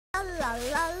La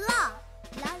la la,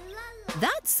 la la la.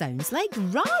 That sounds like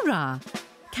Raa Raa.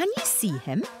 Can you see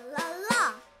him? La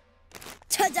la.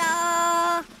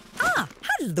 Ta-da! Ah,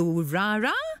 hello, Raa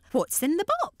Raa. What's in the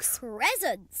box?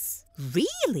 Presents.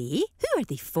 Really? Who are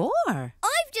they for?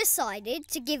 I've decided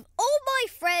to give all my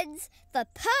friends the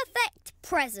perfect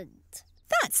present.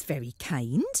 That's very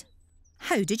kind.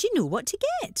 How did you know what to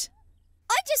get?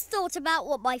 I just thought about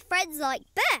what my friends like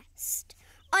best.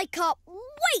 I can't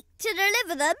wait to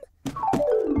deliver them.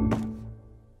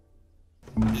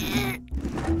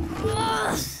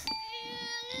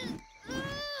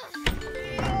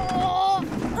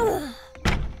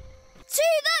 To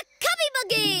the cubby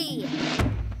buggy!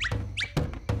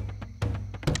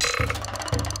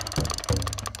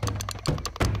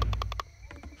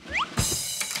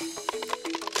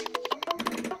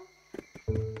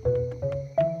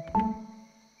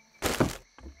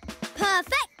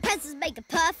 Perfect presents make a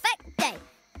perfect day.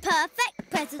 Perfect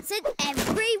presents in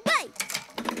every way.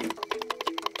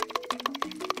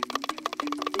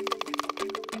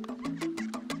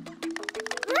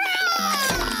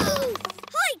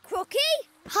 Hi, Crocky.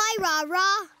 Hi, Raa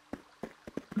Raa.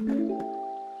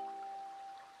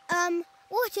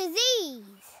 What are these?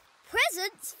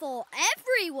 Presents for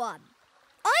everyone.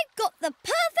 I've got the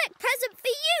perfect present for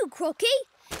you, Crocky.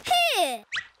 Here.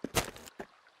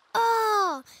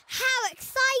 Oh, how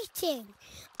exciting.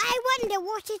 I wonder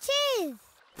what it is.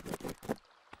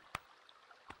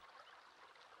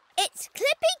 It's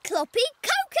Clippy Cloppy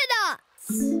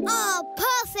Coconuts. Oh,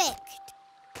 perfect.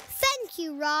 Thank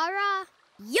you, Raa Raa.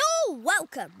 You're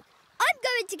welcome. I'm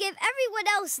going to give everyone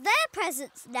else their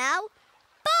presents now.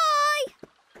 Bye.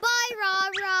 Bye, Raa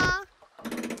Raa.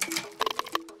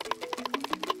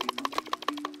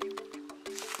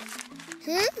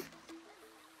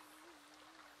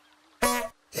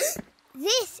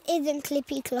 This isn't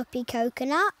Clippy Cloppy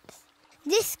Coconuts.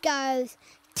 This goes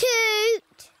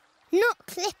toot, not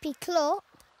Clippy Clop.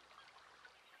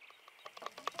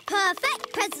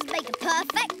 Perfect presents make a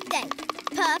perfect day.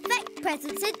 Perfect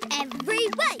presents in every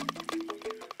way.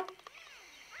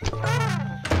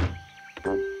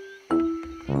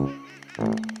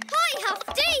 Hi,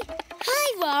 Huffty. Hi,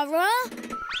 Raa Raa.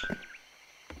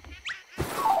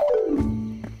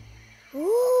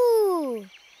 Ooh,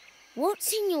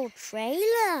 what's in your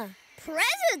trailer?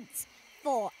 Presents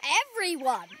for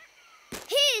everyone.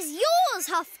 Here's yours,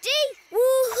 Huffty.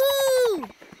 Woohoo!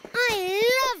 I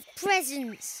love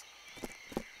presents.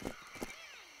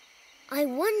 I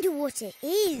wonder what it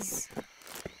is.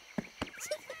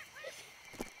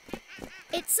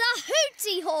 It's a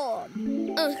hooty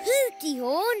horn. A hooty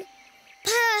horn?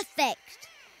 Perfect.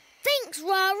 Thanks,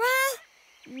 Raa Raa.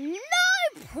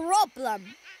 No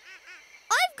problem.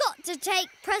 I've got to take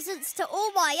presents to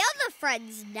all my other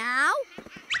friends now.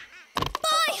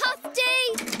 Bye,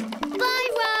 Huffty. Bye,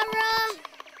 Raa Raa.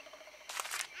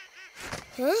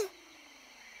 Huh?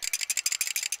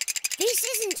 This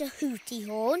isn't a hooty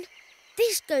horn.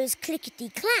 This goes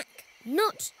clickety-clack,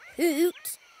 not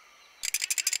hoot.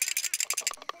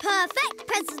 Perfect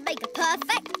presents make a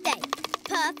perfect day.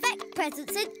 Perfect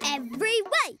presents in every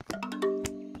way.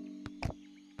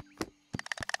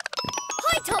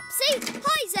 Hi, Topsy.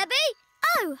 Hi, Zebby.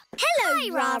 Oh, hello, Hi,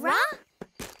 Raa Raa.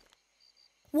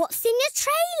 What's in your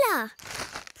trailer?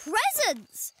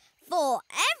 Presents for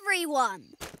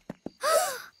everyone.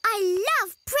 I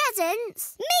love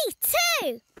presents. Me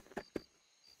too.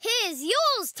 Here's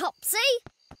yours, Topsy.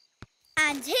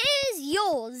 And here's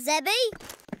yours, Zebby.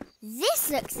 This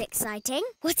looks exciting.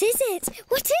 What is it?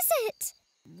 What is it?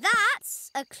 That's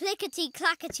a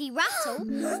clickety-clackety rattle.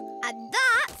 And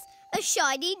that's a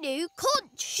shiny new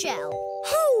conch shell.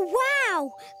 Oh,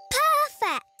 wow.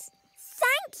 Perfect.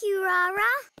 Thank you, Raa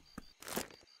Raa.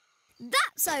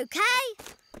 That's okay.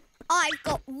 I've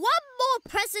got one more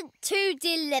present to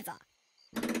deliver.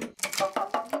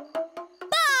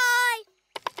 Bye!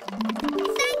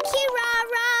 Thank you, Raa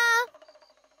Raa.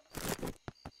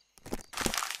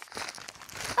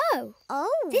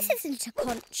 Oh, this isn't a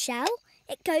conch shell.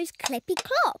 It goes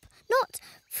clippy-clop, not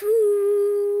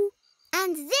foo.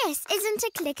 And this isn't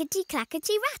a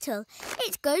clickety-clackety rattle.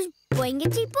 It goes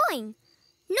boingety-boing,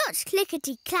 not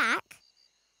clickety-clack.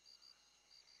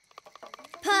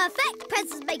 Perfect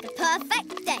presents make a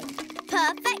perfect day.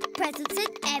 Perfect presents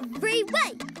in every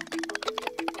way.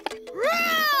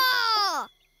 Roar!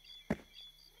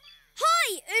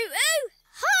 Hi, Ooo Ooo.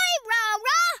 Hi, Raa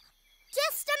Raa.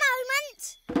 Just a moment.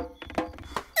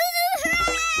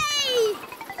 Hooray!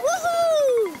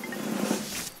 Woohoo!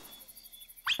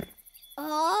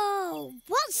 Oh,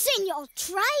 what's in your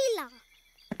trailer?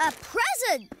 A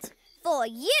present for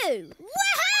you.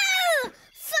 Woohoo!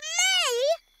 For me?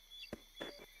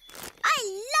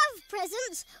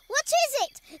 presents. What is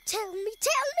it? Tell me,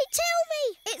 tell me, tell me.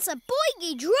 It's a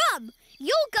boingy drum.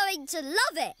 You're going to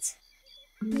love it.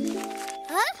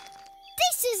 Huh?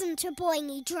 This isn't a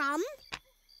boingy drum.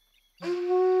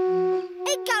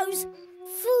 It goes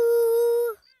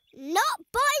foo, not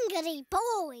boingity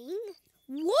boing.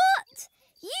 What?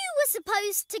 You were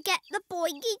supposed to get the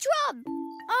boingy drum.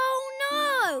 Oh,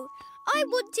 no. I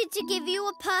wanted to give you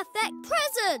a perfect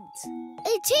present.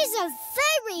 It is a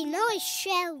very nice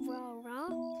shell, Raa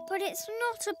Raa. But it's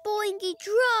not a boingy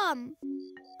drum.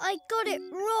 I got it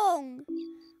wrong.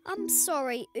 I'm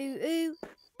sorry, Ooo Ooo.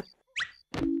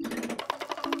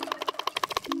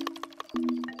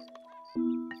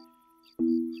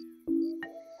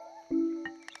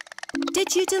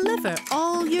 Did you deliver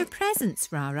all your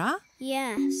presents, Raa Raa?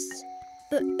 Yes,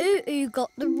 but Ooo Ooo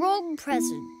got the wrong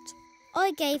present.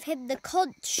 I gave him the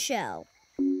conch shell.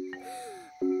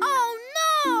 Oh,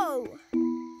 no!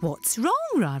 What's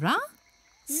wrong, Raa Raa?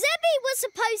 Zebby was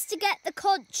supposed to get the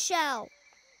conch shell.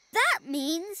 That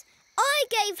means I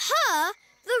gave her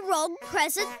the wrong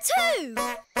present too.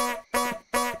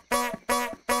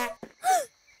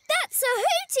 That's a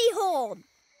hooty horn.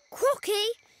 Crocky,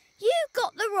 you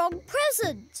got the wrong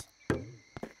present.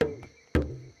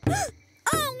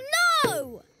 Oh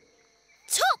no!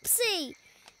 Topsy,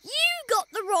 you got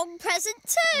the wrong present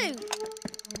too.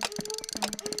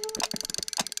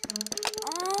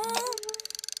 Oh,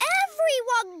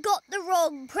 everyone got the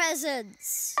wrong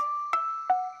presents.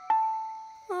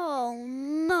 Oh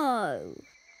no.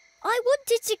 I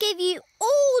wanted to give you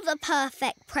all the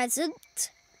perfect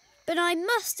present, but I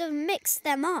must have mixed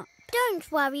them up.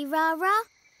 Don't worry, Raa Raa.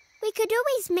 We could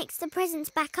always mix the presents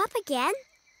back up again.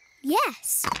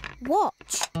 Yes,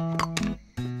 watch.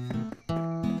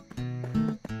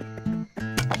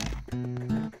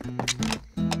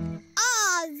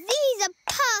 Ah, these are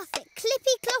perfect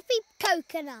clippy-cloppy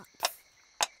coconuts.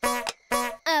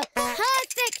 A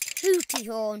perfect hooty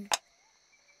horn.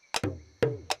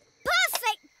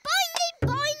 Perfect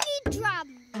boingy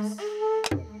drums.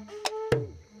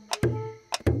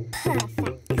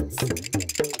 Perfect.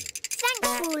 Thanks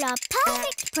for all our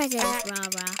perfect presents, Raa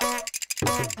Raa.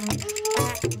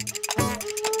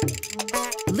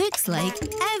 Looks like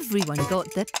everyone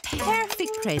got the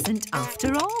perfect present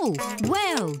after all.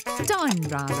 Well done,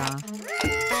 Raa Raa.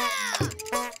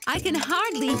 I can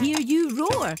hardly hear you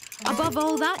roar above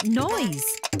all that noise.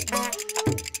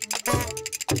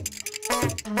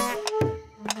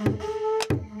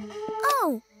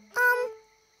 Oh,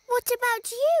 what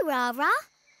about you, Raa Raa?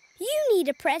 You need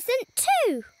a present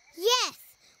too. Yes,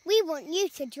 we want you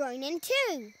to join in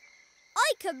too.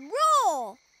 I can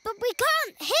roar. But we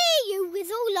can't hear you with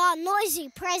all our noisy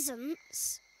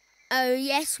presents. Oh,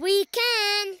 yes, we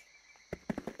can.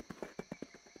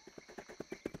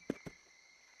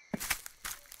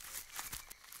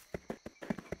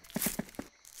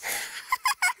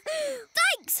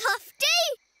 Thanks, Huffty.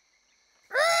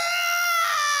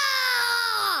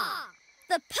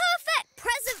 The perfect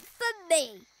present for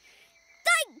me.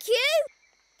 Thank you.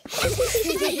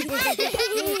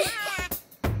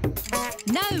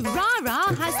 Now Raa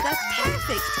Raa has the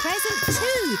perfect present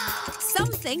too.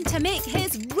 Something to make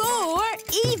his roar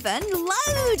even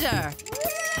louder.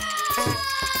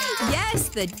 Yes,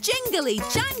 the Jingly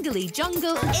Jangly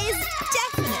Jungle is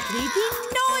definitely the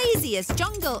noisiest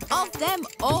jungle of them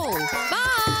all.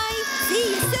 Bye! See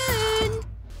you soon!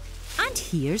 And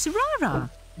here's Raa Raa.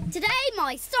 Today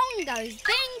my song goes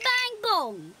bing bang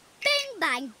bong. Bing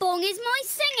bang bong is my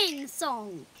singing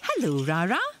song. Hello, Raa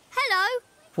Raa. Hello.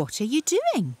 What are you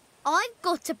doing? I've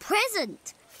got a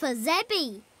present for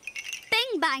Zebby.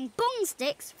 Bing bang bong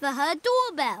sticks for her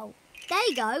doorbell. There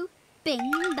you go.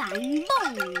 Bing bang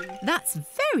bong. That's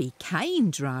very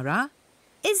kind, Raa Raa.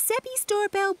 Is Zebby's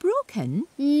doorbell broken?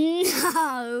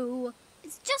 No.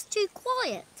 It's just too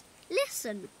quiet.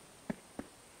 Listen.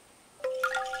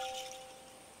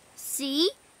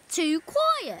 See? Too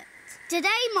quiet.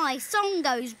 Today my song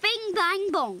goes bing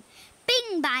bang bong.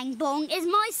 Bing bang bong is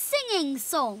my singing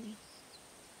song.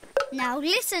 Now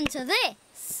listen to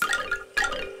this.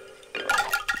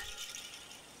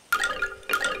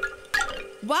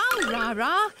 Wow, Raa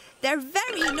Raa, they're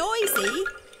very noisy.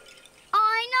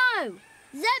 I know.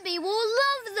 Zebby will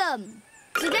love them.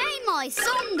 Today my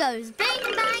song goes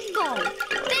bing bang bong.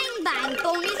 Bing bang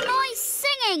bong is my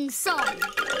singing song.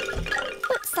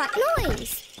 What's that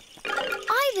noise?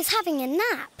 I was having a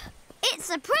nap. It's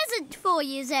a present for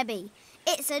you, Zebby.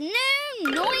 It's a new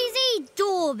noisy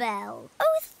doorbell.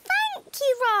 Oh, thank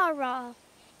you, Raa Raa.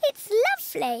 It's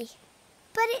lovely,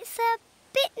 but it's a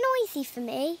bit noisy for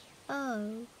me.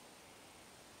 Oh.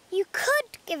 You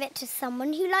could give it to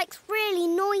someone who likes really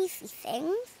noisy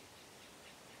things.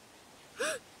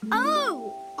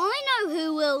 Oh, I know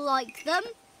who will like them.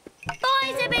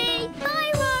 Bye, Zebby.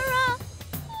 Bye, Raa Raa.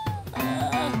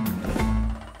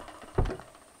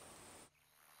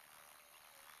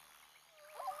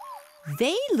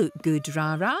 They look good,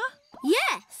 Raa Raa.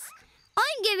 Yes,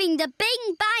 I'm giving the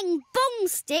Bing Bang Bong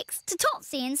sticks to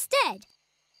Topsy instead.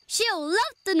 She'll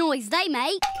love the noise they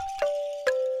make.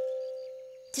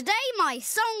 Today my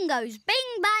song goes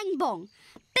Bing Bang Bong.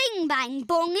 Bing Bang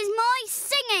Bong is my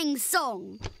singing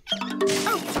song.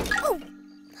 Oh.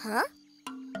 Huh?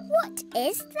 What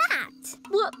is that?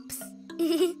 Whoops.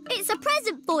 It's a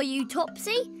present for you,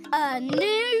 Topsy. A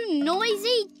new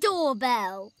noisy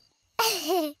doorbell.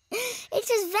 It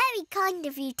was very kind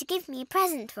of you to give me a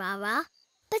present, Raa Raa.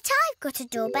 But I've got a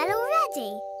doorbell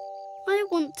already. I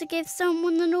want to give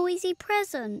someone a noisy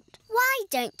present. Why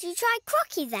don't you try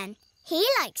Crocky then? He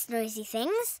likes noisy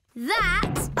things.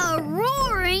 That's a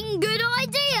roaring good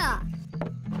idea.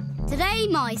 Today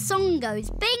my song goes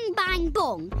Bing Bang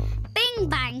Bong. Bing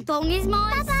Bang Bong is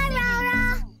my... Bye-bye, Raa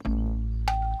Raa.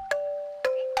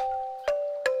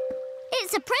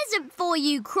 It's a present for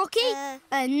you, Crocky.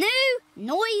 A new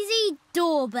noisy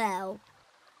doorbell.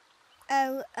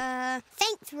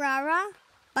 Thanks, Raa Raa.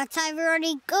 But I've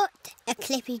already got a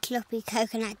clippy-cloppy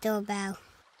coconut doorbell.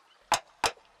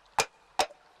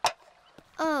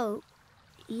 Oh,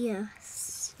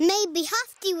 yes. Maybe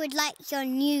Huffty would like your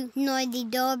new noisy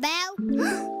doorbell.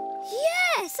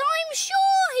 Yes, I'm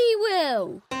sure he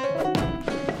will.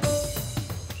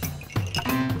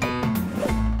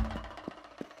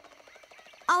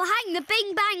 I'll hang the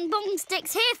Bing Bang Bong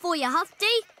sticks here for you, Huffty.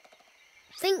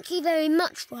 Thank you very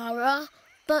much, Raa Raa,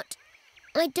 but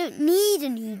I don't need a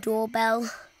new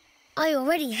doorbell. I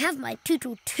already have my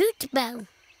tootle toot bell.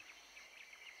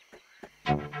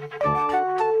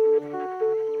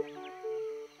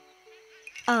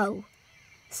 Oh,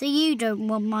 so you don't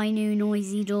want my new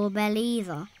noisy doorbell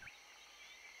either?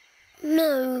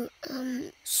 No,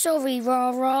 sorry,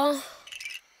 Raa Raa.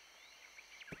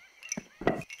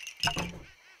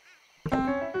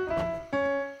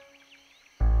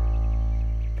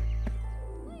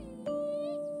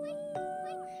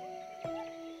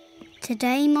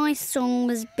 Today my song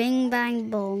was Bing Bang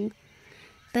Bong,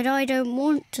 but I don't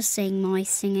want to sing my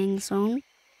singing song.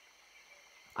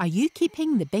 Are you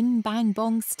keeping the Bing Bang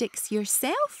Bong sticks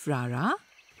yourself, Raa Raa?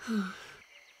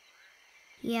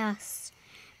 Yes,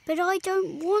 but I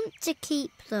don't want to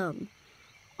keep them.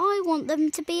 I want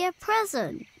them to be a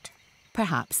present.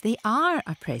 Perhaps they are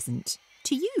a present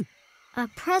to you. A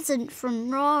present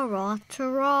from Raa Raa to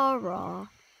Raa Raa.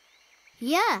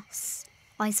 Yes,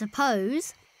 I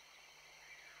suppose.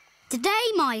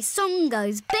 Today my song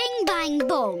goes Bing Bang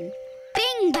Bong.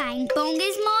 Bing Bang Bong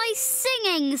is my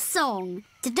singing song.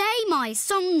 Today my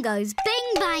song goes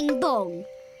Bing Bang Bong.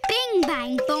 Bing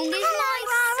Bang Bong is my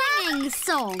singing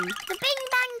song. The Bing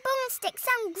Bang Bong sticks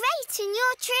sound great in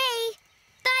your tree.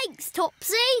 Thanks,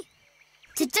 Topsy.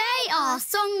 Today our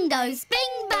song goes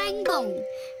Bing Bang Bong.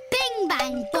 Bing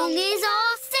Bang Bong is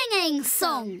our singing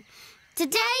song.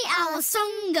 Today our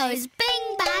song goes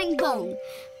Bing Bang Bong.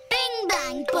 Bing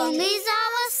Bang Bong is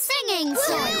our singing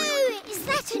song. Woo! Is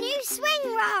that a new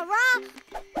swing, Raa Raa?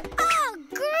 Oh,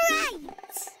 great!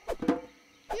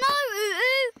 No, Ooo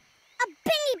Ooo. A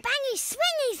bingy-bangy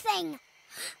swingy thing.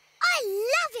 I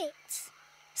love it.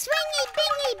 Swingy,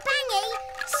 bingy, bangy.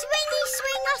 Swingy,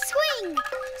 swing, or swing.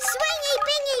 Swingy,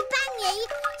 bingy, bangy.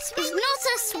 It's not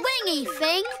a swingy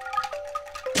thing.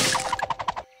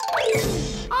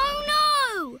 Oh,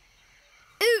 no!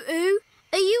 Ooo Ooo,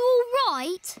 are you all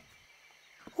right?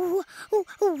 Ooh, ooh,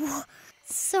 ooh.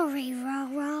 Sorry, Raa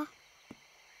Raa.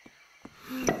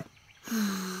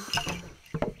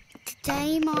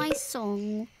 Today my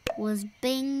song was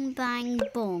Bing Bang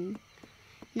Bong.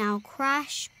 Now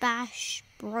Crash Bash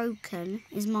Broken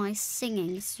is my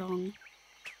singing song.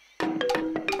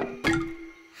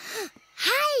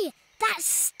 Hey, that's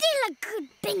still a good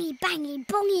bingy bangy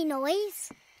bongy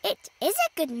noise. It is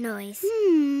a good noise.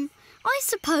 I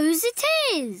suppose it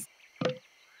is.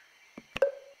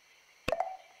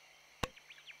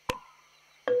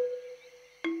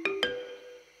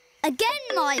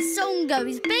 Again my song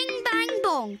goes Bing Bang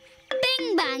Bong.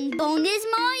 Bing Bang Bong is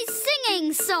my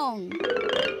singing song.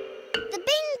 The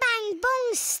Bing Bang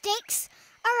Bong sticks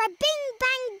are a Bing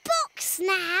Bang box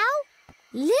now.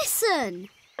 Listen,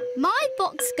 my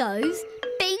box goes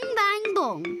Bing Bang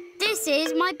Bong. This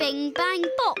is my Bing Bang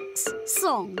box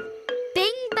song.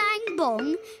 Bing Bang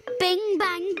Bong, Bing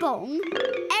Bang Bong.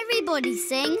 Everybody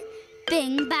sing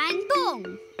Bing Bang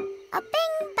Bong. A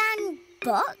Bing Bang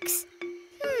box?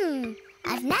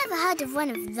 I've never heard of one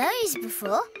of those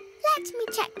before. Let me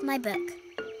check my book.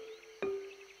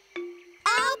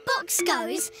 box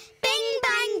goes bing,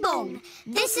 bang, bong.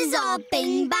 This is our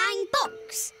bing, bang,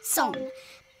 box song.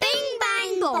 Bing,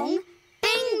 bang, bong,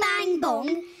 bing, bang,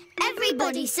 bong.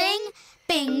 Everybody sing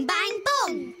bing, bang,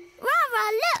 bong. Raa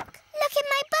Raa, look! Look in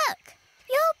my book.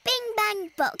 Your bing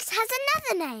bang box has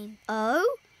another name. Oh?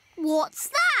 What's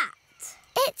that?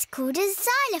 It's called a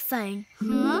xylophone.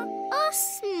 Huh? A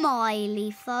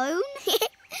smiley phone?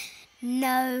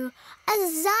 No,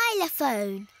 a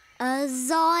xylophone. A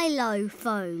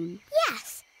xylophone.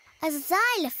 Yes, a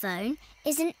xylophone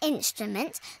is an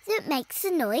instrument that makes a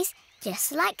noise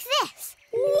just like this.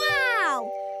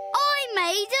 Wow! I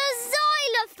made a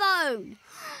xylophone!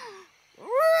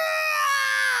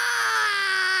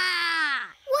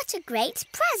 What a great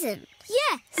present.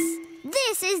 Yes,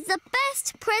 this is the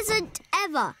best present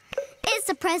ever. It's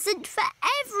a present for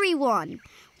everyone.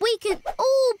 We can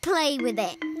all play with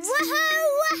it. Woohoo!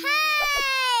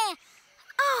 Woohoo!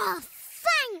 Oh,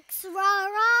 thanks, Raa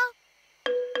Raa.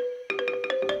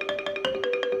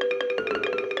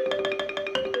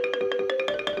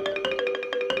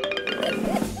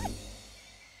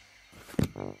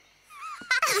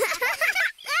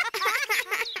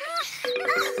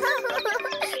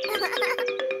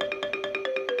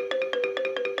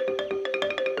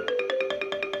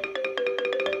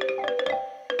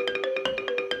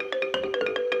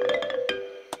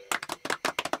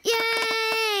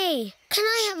 Yay! Can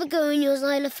I have a go on your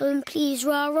xylophone, please,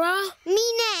 Raa Raa?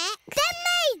 Me next. Then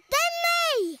me! Then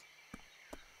me!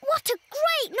 What a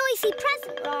great noisy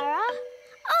present, Raa Raa.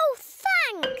 Oh,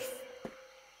 thanks.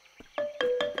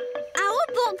 Our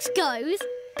box goes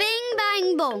bing,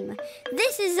 bang, bong.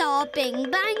 This is our bing,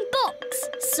 bang, box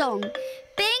song.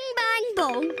 Bing, bang,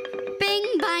 bong,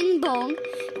 bing, bang, bong.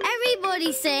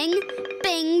 Everybody sing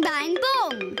bing, bang,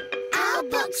 bong. Our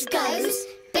box goes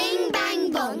bing,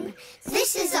 bang, bong.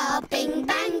 This is our bing,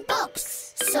 bang,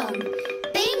 box song.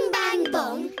 Bing, bang,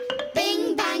 bong,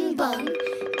 bing, bang, bong.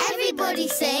 Everybody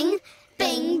sing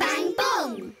bing, bang,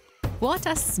 bong. What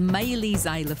a smiley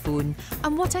xylophone,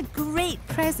 and what a great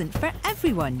present for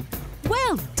everyone.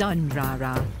 Well done, Raa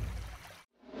Raa.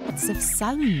 Lots of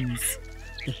sounds.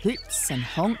 The hoots and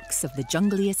honks of the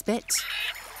jungliest bit.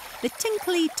 The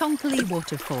tinkly-tonkly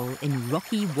waterfall in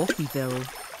Rocky Walkyville.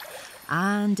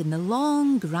 And in the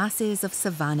long grasses of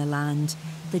Savannah Land,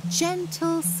 the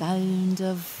gentle sound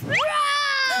of...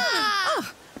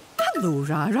 Oh, hello,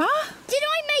 Raa Raa. Did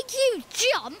I make you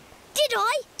jump? Did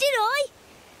I?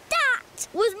 That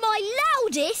was my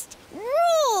loudest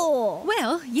roar.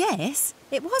 Well, yes,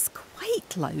 it was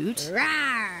quite loud.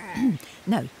 Rawr.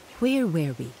 Now, where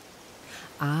were we?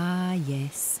 Ah,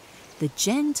 yes, the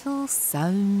gentle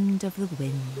sound of the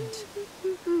wind.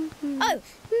 Oh,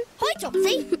 hi,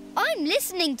 Topsy. I'm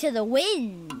listening to the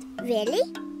wind. Really?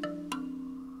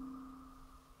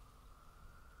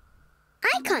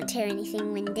 I can't hear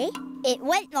anything windy. It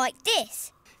went like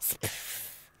this.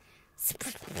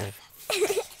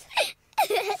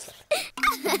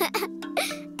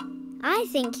 I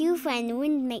think you'll find the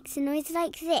wind makes a noise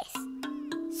like this.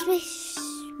 Swish,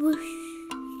 swoosh,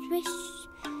 swish.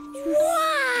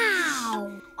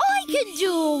 Wow! I can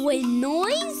do a wind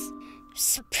noise.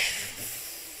 What?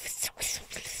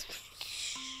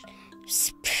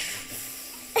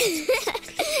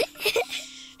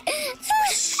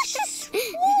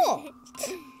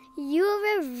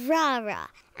 You're a Raa Raa,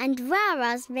 and Raa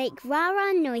Raas make Raa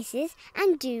Raa noises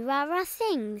and do Raa Raa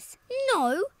things.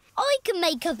 No, I can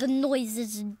make other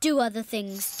noises and do other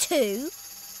things too.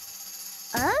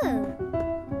 Oh,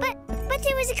 but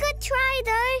it was a good try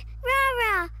though. Raa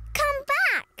Raa, come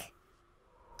back.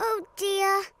 Oh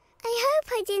dear, I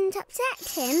hope I didn't upset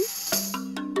him.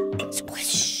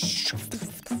 Squish,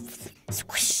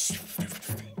 squish,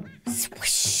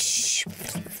 squish,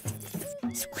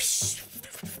 squish.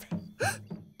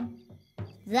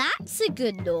 That's a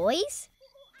good noise.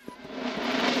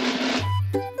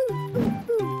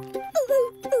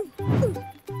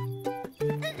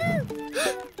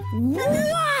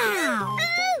 Wow!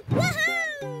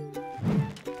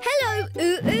 Hello,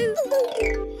 Ooo Ooo.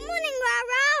 Morning, Raa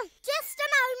Raa. Just a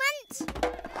moment.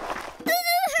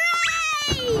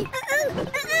 Hooray!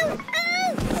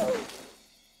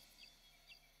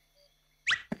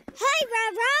 Hi,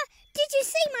 Raa Raa. Did you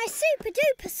see my super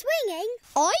duper swinging?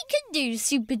 I can do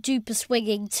super duper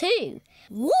swinging too.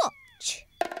 Watch.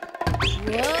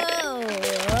 Whoa,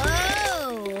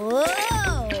 whoa, whoa, whoa,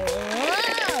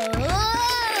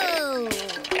 whoa.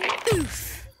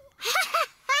 Oof.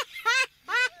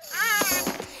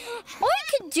 I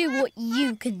can do what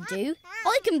you can do.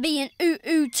 I can be an Ooo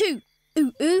Ooo too.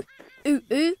 Ooo Ooo, Ooo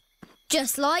Ooo,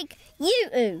 just like you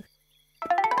Ooo.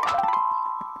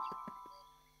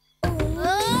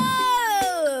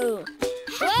 Whoa!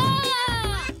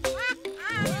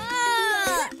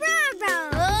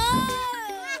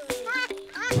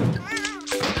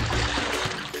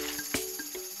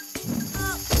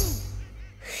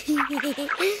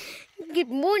 Good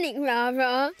morning, Raa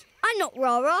Raa. I'm not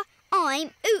Raa Raa,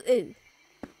 I'm Ooo Ooo.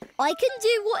 I can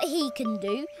do what he can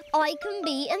do. I can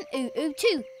be an Ooo Ooo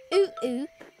too. Ooo Ooo,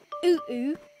 Ooo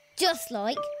Ooo, just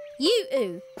like you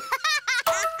Ooo.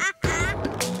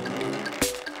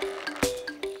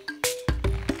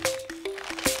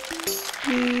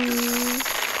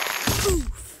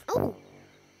 Oof. Oh.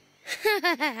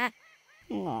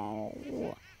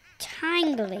 Oh,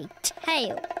 tangly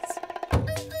tails.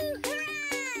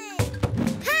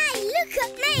 Hey, look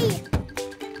at me!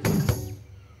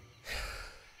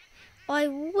 I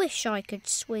wish I could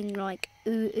swing like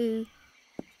Ooo Ooo.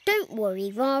 Don't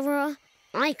worry, Raa Raa.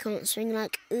 I can't swing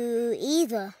like Ooo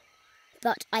either.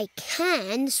 But I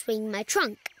can swing my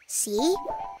trunk, see?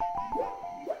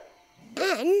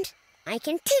 And I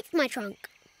can toot my trunk.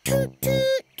 Toot,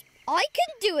 toot. I can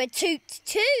do a toot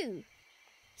too.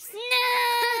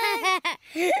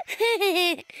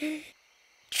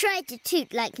 Try to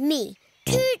toot like me.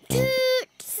 Toot, toot.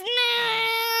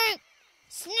 Snoo!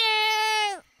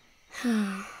 Snoo!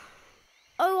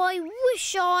 Oh, I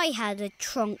wish I had a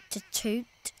trunk to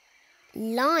toot.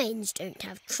 Lions don't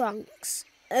have trunks.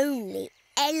 Only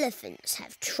elephants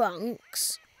have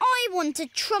trunks. I want a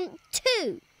trunk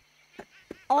too.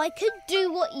 I could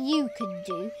do what you can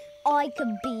do. I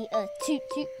can be a toot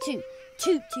toot toot,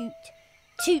 toot toot,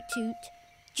 toot toot,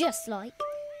 just like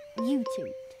you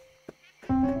toot.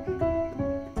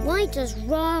 Why does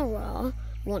Raa Raa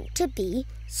want to be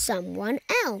someone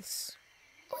else?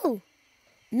 Oh,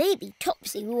 maybe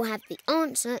Topsy will have the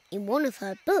answer in one of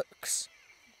her books.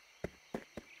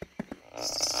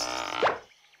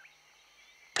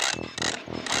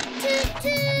 Toot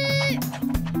toot!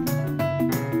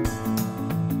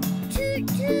 Toot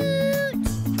toot!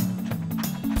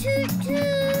 Toot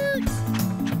toot!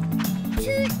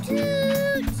 Toot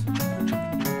toot!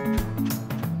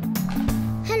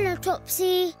 Hello,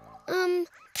 Topsy.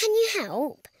 Can you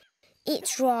help?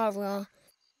 It's Raa Raa.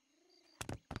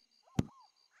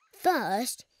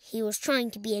 First, he was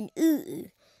trying to be an Ooo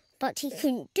Ooo, but he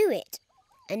couldn't do it.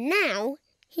 And now,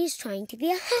 he's trying to be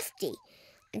a Huffty,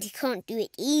 and he can't do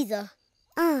it either.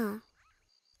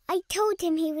 I told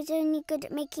him he was only good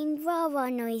at making Raa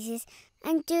Raa noises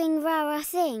and doing Raa Raa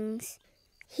things.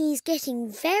 He's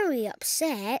getting very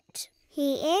upset.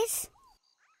 He is?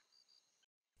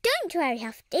 Don't worry,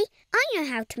 Huffty. I know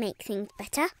how to make things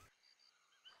better.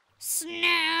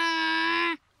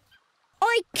 Snoo!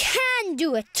 I can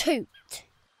do a toot.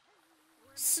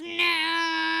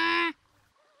 Snoo!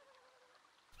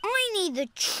 I need a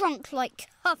trunk like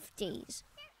Huffty's.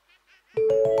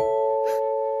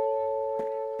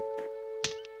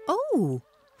 Oh,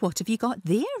 what have you got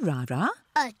there, Raa Raa?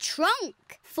 A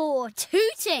trunk for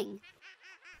tooting.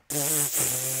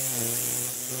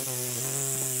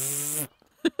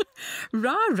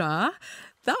 Raa Raa,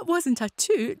 that wasn't a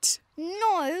toot.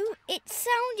 No, it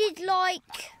sounded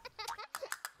like...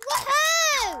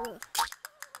 Woohoo!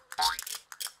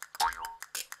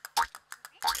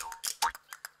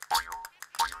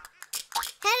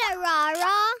 Hello, Raa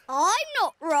Raa. I'm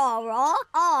not Raa Raa,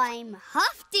 I'm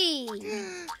Huffty.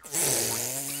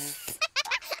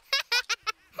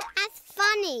 That's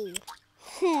funny.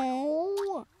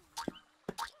 Oh.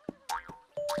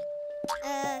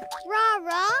 Raa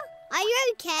Raa, are you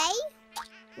okay?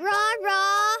 Raa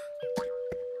Raa.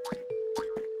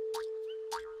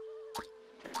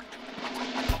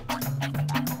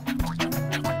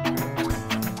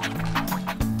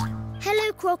 Hello,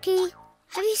 Crocky.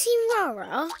 Have you seen Raa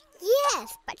Raa?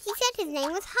 Yes, but he said his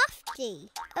name was Huffty.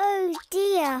 Oh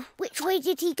dear. Which way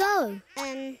did he go?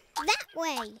 That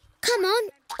way. Come on,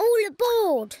 all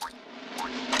aboard.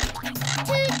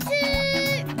 Toot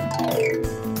toot!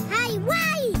 Hey,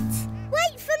 wait!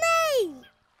 Wait for me!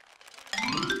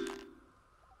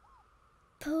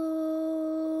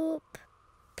 Poop,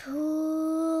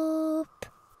 poop.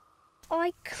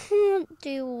 I can't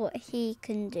do what he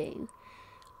can do.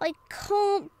 I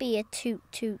can't be a toot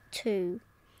toot too.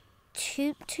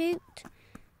 Toot toot,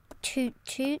 toot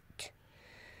toot.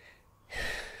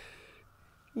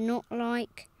 Not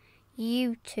like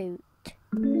you toot.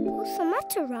 What's the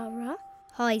matter, Raa Raa?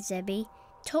 Hi, Zebby.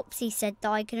 Topsy said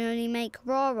that I can only make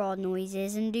Raa Raa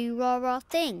noises and do Raa Raa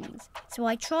things. So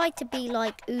I tried to be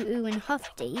like Ooo Ooo and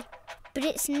Huffty, but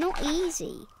it's not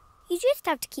easy. You just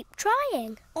have to keep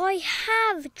trying. I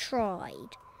have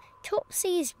tried.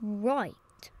 Topsy is right.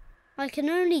 I can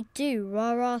only do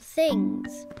Raa Raa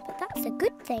things. But that's a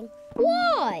good thing.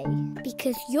 Why?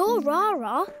 Because you're Raa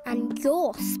Raa and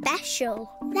you're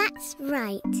special. That's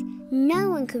right. No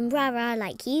one can Raa Raa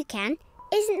like you can.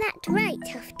 Isn't that right,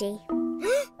 Huffty?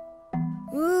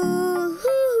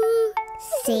 Woo-hoo-hoo.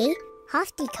 See?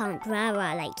 Huffty can't Raa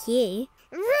Raa like you.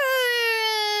 Roar!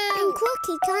 And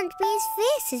Crocky can't be as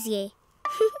fierce as you.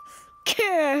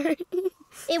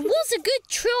 It was a good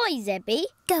try, Zebby.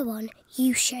 Go on,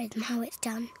 you show them how it's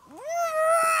done.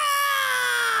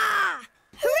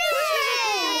 Hooray!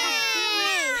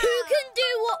 Who can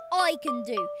do what I can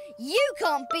do? You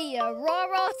can't be a Raa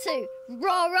Raa too.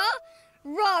 Raa Raa,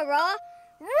 Raa Raa,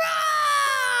 Raa!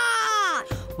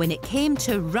 When it came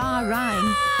to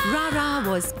Raa-Raaing, Raa Raa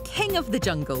was king of the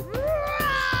jungle.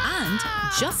 And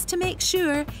just to make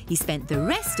sure, he spent the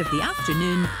rest of the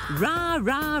afternoon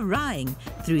Raa-Raaing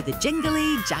through the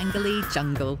Jingly Jangly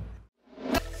Jungle.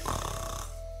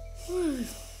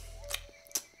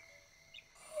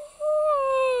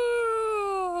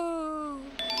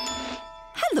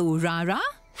 Hello, Raa Raa.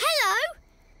 Hello!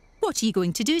 What are you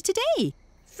going to do today?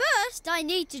 First, I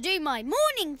need to do my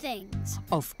morning things.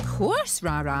 Of course,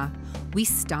 Raa Raa. We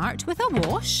start with a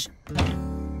wash.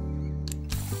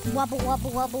 Wubba, wubba,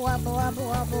 wubba, wubba, wubba,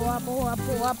 wubba, wubba,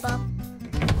 wubba, wubba.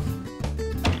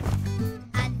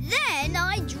 And then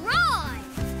I dry.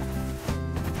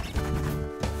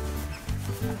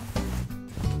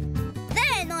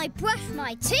 Then I brush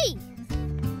my teeth.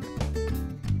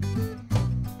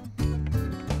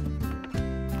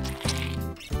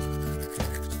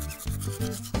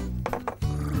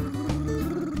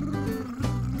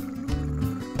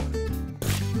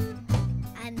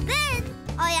 And then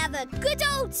I have a good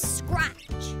old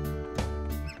scratch.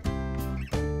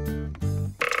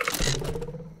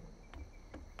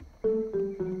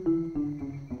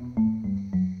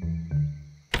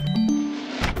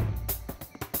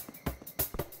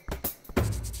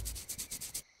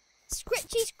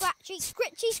 Scritchy, scratchy,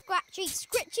 scritchy, scratchy,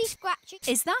 scritchy, scratchy.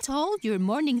 Is that all your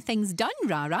morning things done,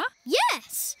 Raa Raa?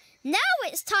 Yes! Now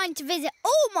it's time to visit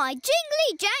all my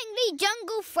Jingly Jangly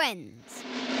Jungle friends.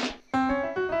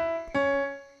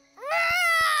 Raa!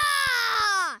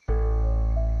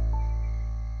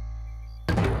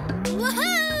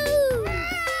 Woohoo!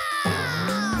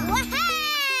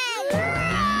 Wahey!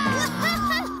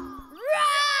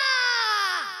 Raa!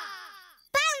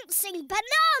 Bouncing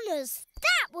bananas!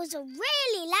 That was a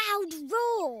really loud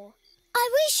roar. I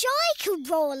wish I could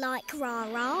roar like Raa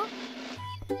Raa.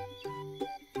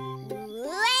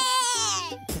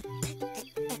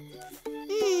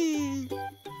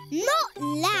 Not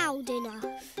loud enough.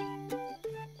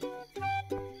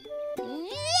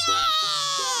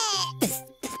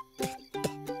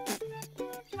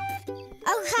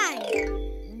 Okay,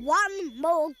 one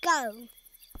more go.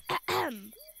 Raa!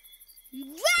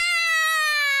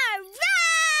 Raa!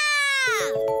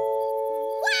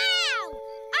 Wow!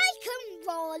 I can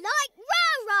roar like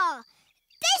Raa Raa.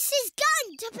 This is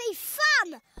going to be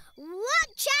fun.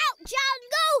 Watch out,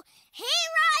 jungle!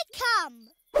 Here I come!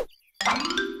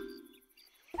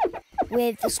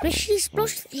 With the splishly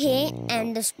splosh here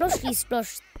and the sploshy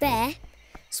splosh there.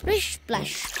 Splish,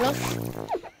 splash, splosh.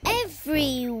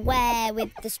 Everywhere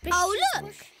with the splish. Oh,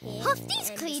 look!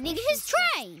 Huffty's cleaning his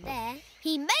train. There.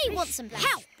 He may want some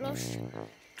help. Splosh.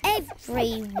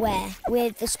 Everywhere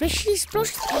with the splishly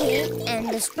splosh here and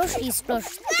the sploshy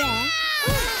splosh there.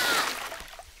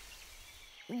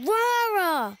 Raa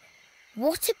Raa!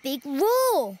 What a big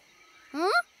roar!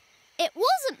 Huh? It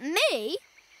wasn't me.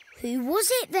 Who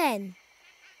was it then?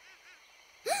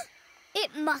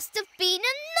 It must have been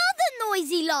another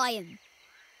noisy lion.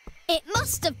 It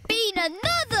must have been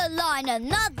another lion,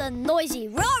 another noisy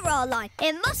Raa Raa lion.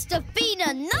 It must have been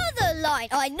another lion.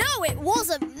 I know it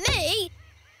wasn't me.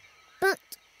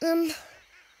 But,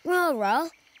 Raa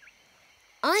Raa,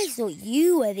 I thought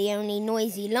you were the only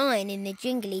noisy lion in the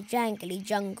Jingly Jangly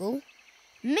Jungle.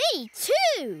 Me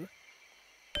too.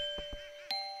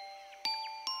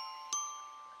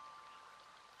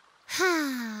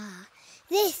 Ha!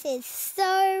 This is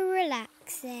so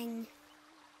relaxing.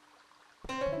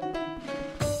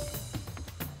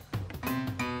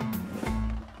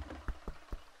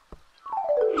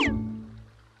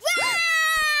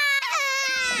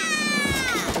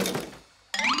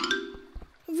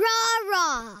 Raa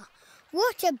Raa!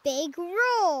 What a big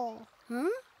roar! Huh?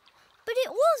 But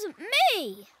it wasn't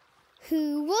me.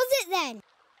 Who was it then?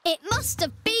 It must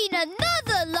have been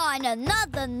another lion,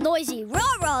 another noisy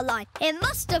Raa Raa lion. It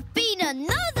must have been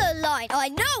another lion. I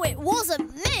know it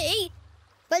wasn't me.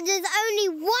 But there's only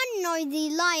one noisy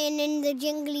lion in the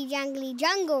Jingly Jangly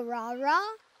Jungle, Raa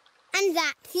Raa. And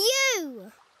that's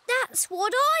you. That's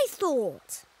what I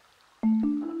thought.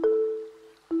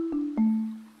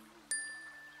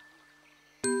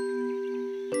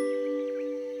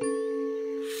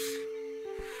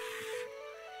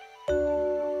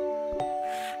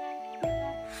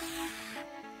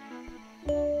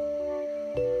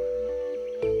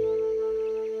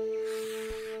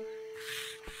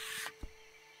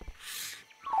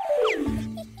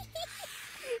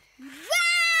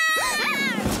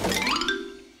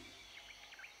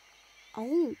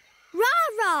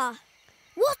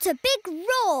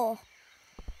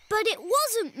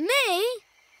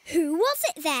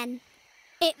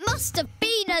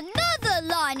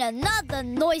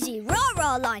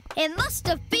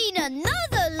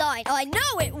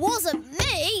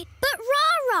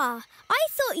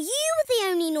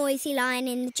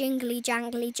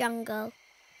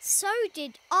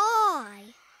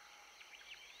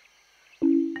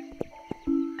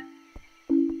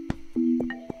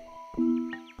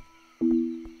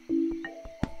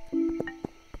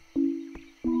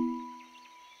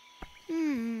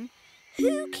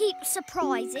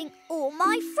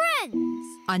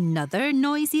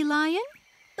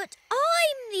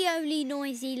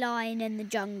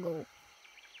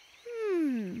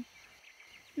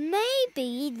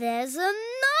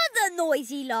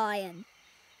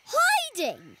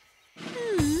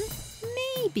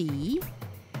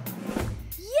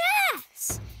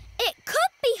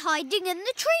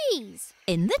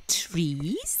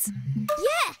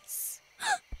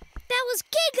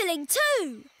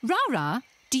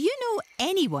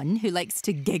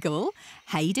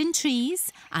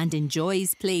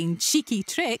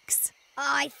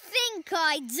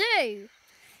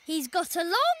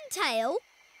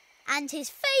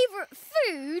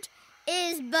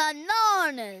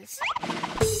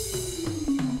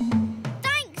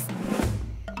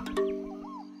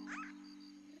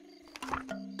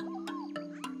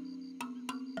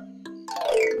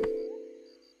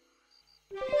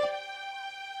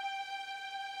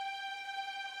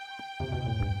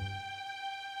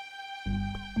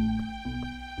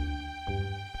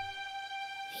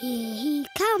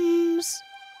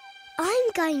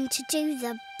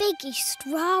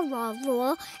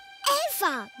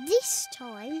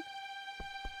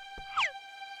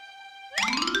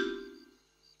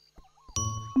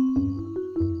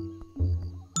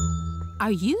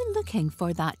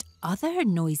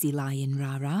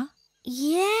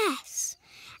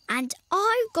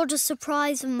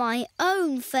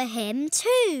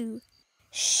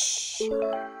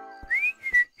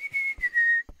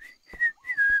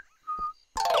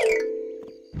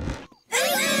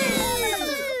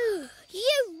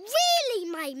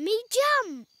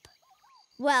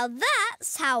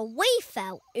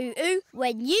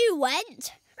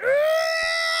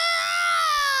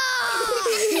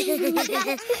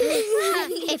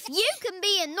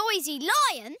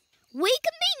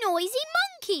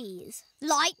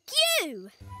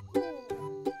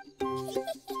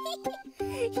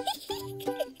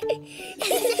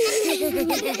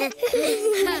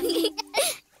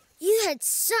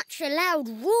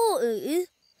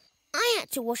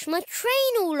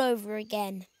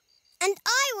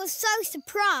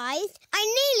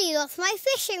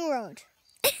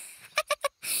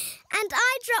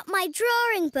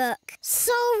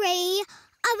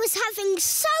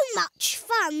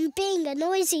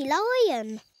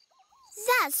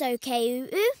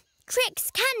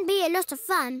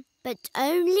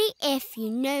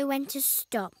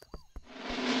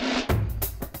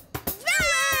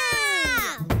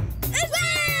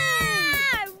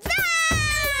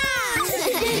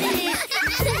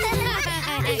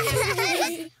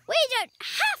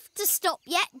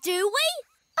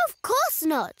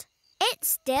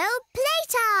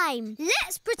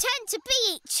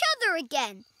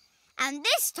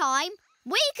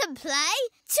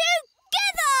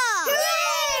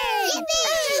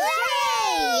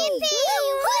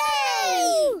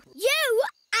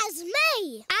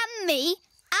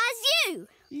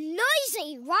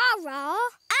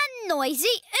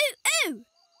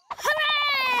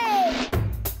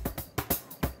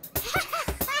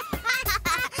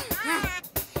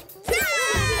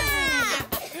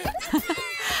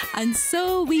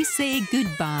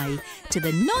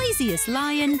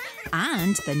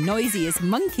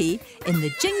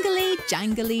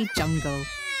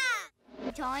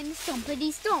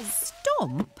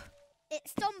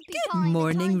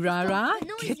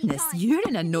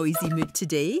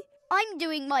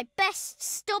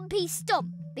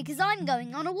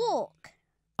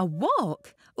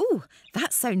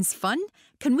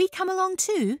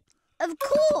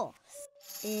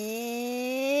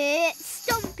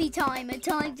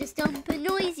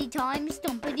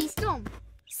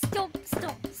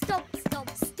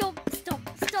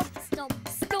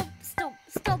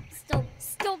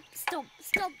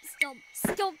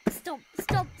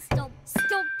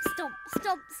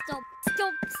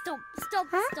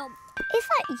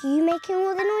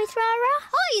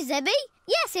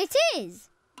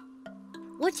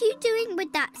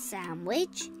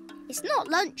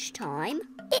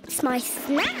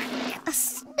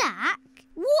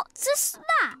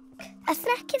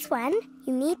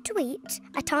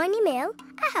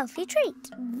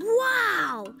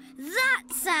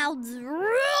 sounds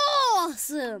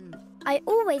awesome! I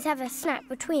always have a snack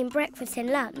between breakfast and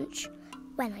lunch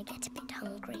when I get a bit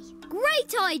hungry.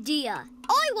 Great idea!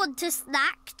 I want a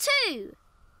snack too!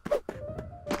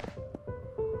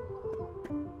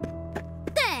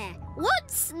 There, one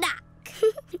snack!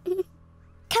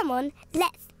 Come on,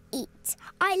 let's eat.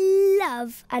 I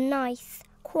love a nice,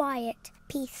 quiet,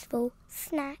 peaceful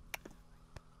snack.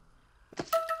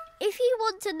 If you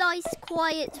want a nice,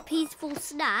 quiet, peaceful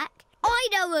snack, I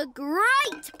know a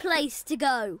great place to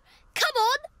go. Come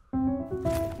on!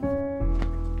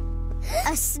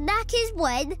 A snack is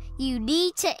when you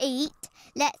need to eat.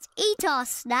 Let's eat our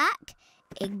snack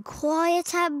in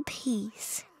quiet and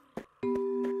peace.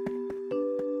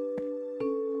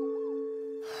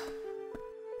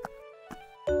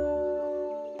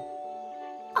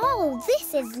 Oh,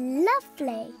 this is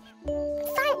lovely.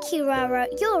 Thank you, Raa Raa.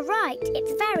 You're right.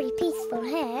 It's very peaceful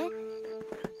here.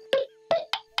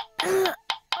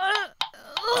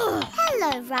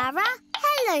 Hello, Raa Raa.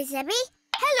 Hello, Zebby.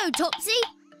 Hello, Topsy.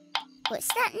 What's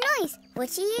that noise?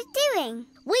 What are you doing?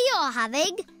 We are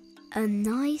having a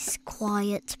nice,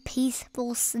 quiet,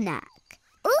 peaceful snack.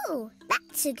 Ooh,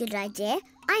 that's a good idea.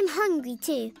 I'm hungry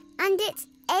too, and it's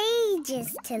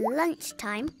ages till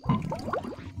lunchtime.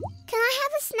 Can I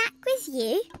have a snack with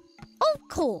you? Of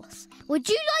course. Would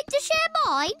you like to share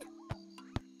mine?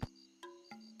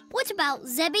 What about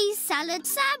Zebby's salad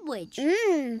sandwich?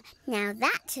 Now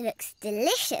that looks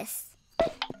delicious.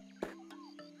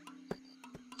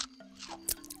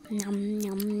 Nom,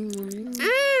 nom,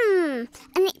 nom.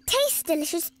 And it tastes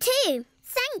delicious too.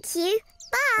 Thank you.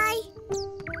 Bye.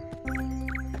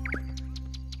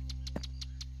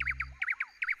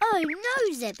 Oh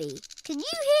no, Zebby. Can you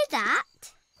hear that?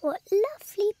 What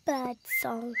lovely bird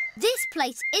song. This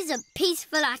place isn't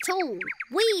peaceful at all.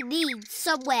 We need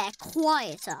somewhere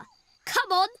quieter.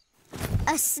 Come on.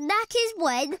 A snack is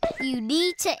when you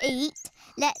need to eat.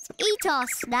 Let's eat our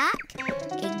snack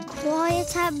in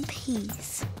quiet and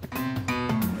peace.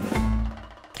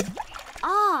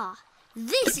 Ah,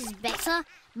 this is better.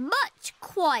 Much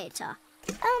quieter.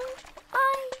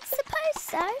 I suppose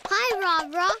so. Hi, Raa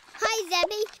Raa. Hi,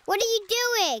 Zebby. What are you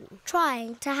doing?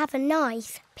 Trying to have a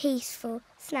nice, peaceful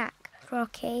snack,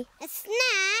 Crocky. A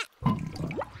snack?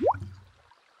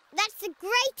 That's a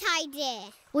great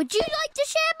idea. Would you like to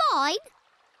share mine?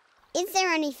 Is there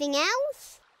anything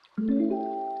else?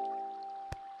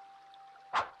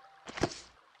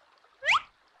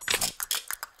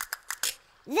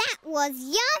 That was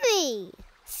yummy.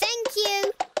 Thank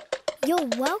you. You're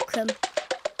welcome.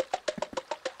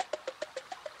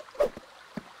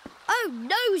 Oh,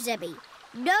 no, Zebby.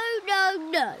 No, no,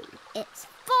 no. It's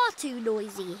far too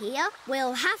noisy here.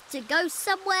 We'll have to go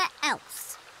somewhere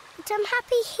else. But I'm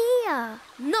happy here.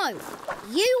 No.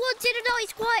 You wanted a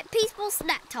nice, quiet, peaceful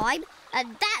snack time,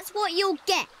 and that's what you'll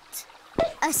get.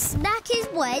 A snack is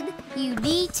when you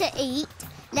need to eat.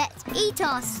 Let's eat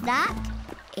our snack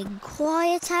in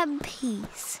quiet and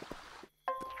peace.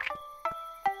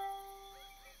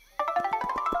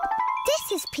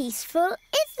 This is peaceful,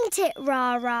 isn't it,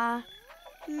 Raa Raa?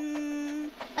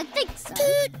 I think so.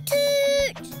 Toot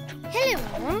toot! Hello,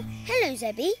 Raa Raa. Hello,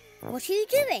 Zebby. What are you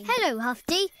doing? Hello,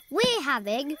 Huffty. We're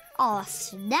having our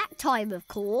snack time, of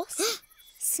course.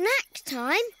 Snack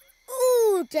time?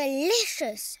 Ooh,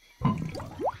 delicious.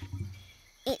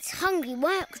 It's hungry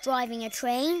work driving a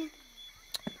train.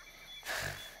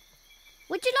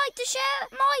 Would you like to share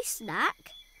my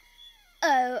snack?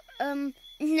 Oh,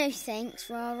 no thanks,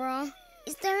 Raa Raa.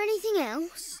 Is there anything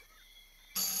else?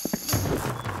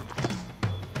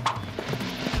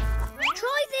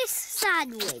 Try this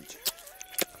sandwich.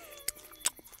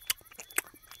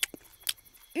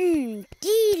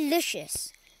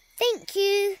 Delicious. Thank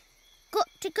you. Got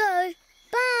to go.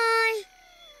 Bye.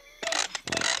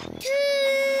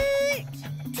 Toot!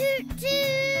 Toot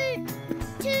toot!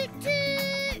 Toot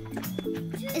toot!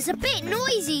 It's a bit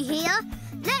noisy here.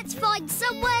 Let's find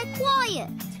somewhere quiet.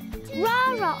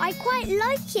 Raa Raa, I quite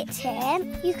like it here.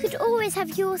 You could always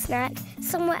have your snack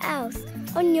somewhere else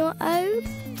on your own.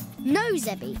 No,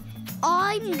 Zebby.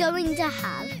 I'm going to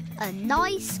have a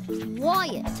nice,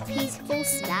 quiet, peaceful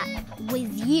snack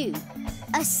with you.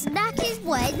 A snack is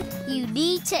when you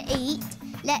need to eat.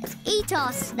 Let's eat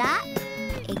our snack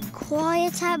in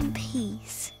quiet and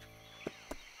peace.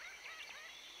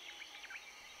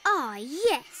 Ah,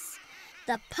 yes.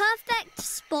 The perfect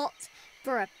spot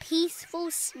for a peaceful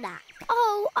snack.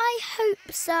 Oh, I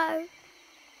hope so.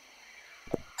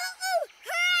 Ooh,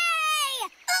 hooray!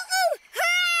 Ooh,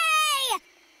 hooray!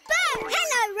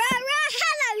 Hello, Raa Raa.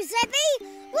 Hello, Zebby.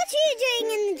 What are you doing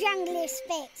in the jungliest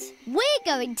bit? We're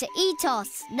going to eat our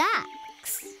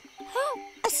snacks.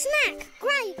 A snack.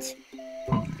 Great.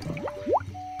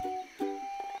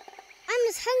 I'm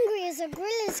as hungry as a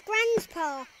gorilla's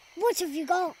grandpa. What have you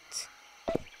got?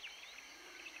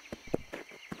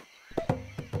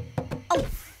 Oh,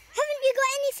 haven't you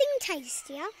got anything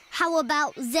tastier? How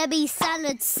about Zebby's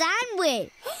salad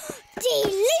sandwich?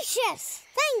 Delicious!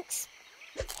 Thanks.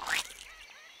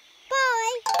 Bye.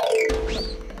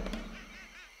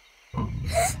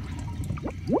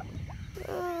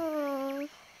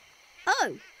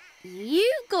 Oh,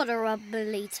 you got a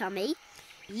rumbly tummy.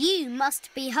 You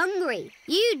must be hungry.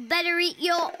 You'd better eat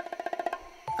your...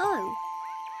 Oh.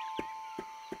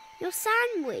 Your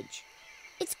sandwich.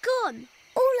 It's gone.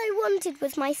 All I wanted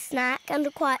was my snack and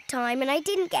a quiet time, and I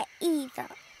didn't get either.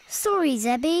 Sorry,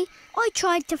 Zebby. I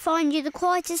tried to find you the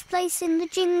quietest place in the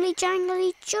Jingly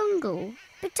Jangly Jungle.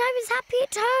 But I was happy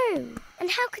at home.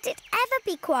 And how could it ever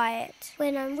be quiet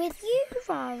when I'm with you,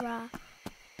 Raa Raa?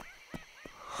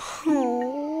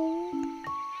 Oh.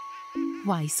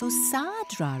 Why so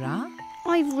sad, Raa Raa?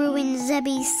 I've ruined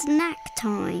Zebby's snack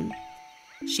time.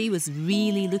 She was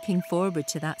really looking forward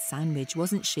to that sandwich,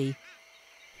 wasn't she?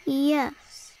 Yes.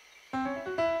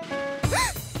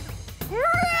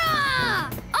 Hurrah!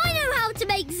 I know how to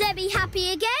make Zebby happy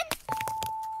again.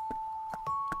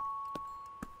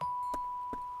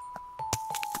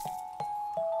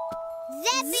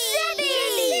 Zebby!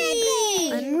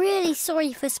 I'm really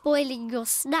sorry for spoiling your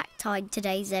snack time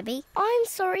today, Zebby. I'm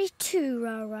sorry too,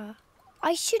 Raa Raa.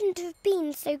 I shouldn't have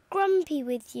been so grumpy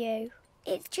with you.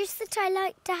 It's just that I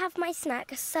like to have my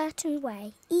snack a certain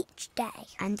way each day.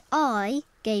 And I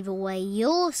gave away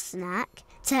your snack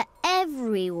to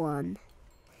everyone.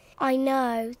 I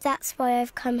know. That's why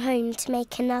I've come home to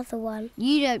make another one.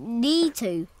 You don't need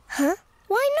to. Huh?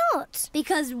 Why not?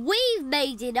 Because we've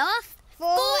made enough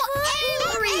for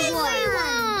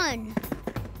everyone.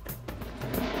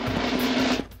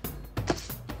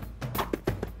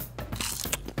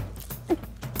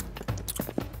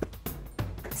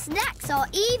 Snacks are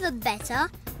even better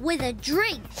with a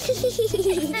drink.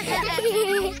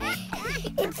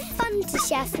 It's fun to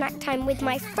share snack time with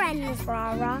my friends,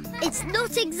 Raa Raa. It's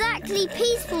not exactly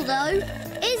peaceful, though,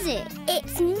 is it?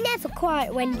 It's never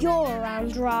quiet when you're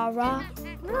around, Raa Raa.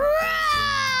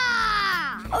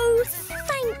 Oh,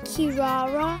 thank you, Raa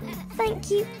Raa.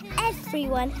 Thank you,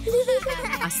 everyone.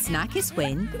 A snack is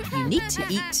when you need to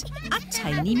eat a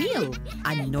tiny meal,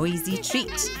 a noisy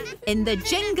treat, in the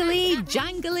Jingly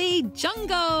Jangly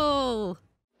Jungle.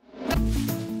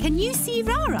 Can you see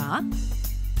Raa Raa?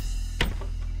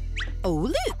 Oh,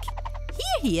 look!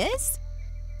 Here he is.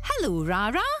 Hello,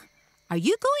 Raa Raa. Are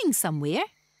you going somewhere?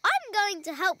 I'm going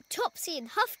to help Topsy and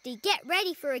Huffty get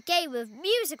ready for a game of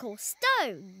musical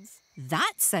stones.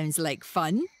 That sounds like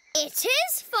fun. It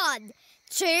is fun!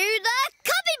 To the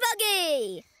Cubby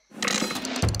Buggy!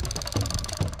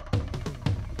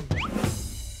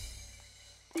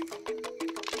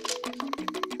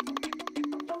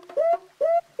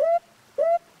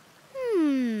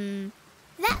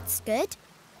 That's good.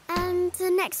 And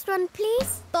the next one,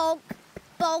 please. Bonk,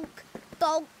 bonk,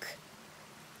 bonk.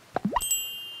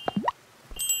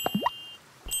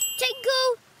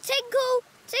 Tinkle, tinkle,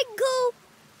 tinkle.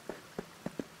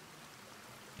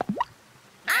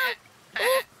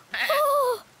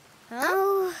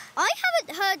 Oh, I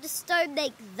haven't heard a stone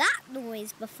make that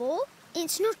noise before.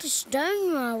 it's not a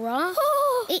stone, Raa Raa.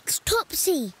 It's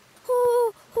Topsy.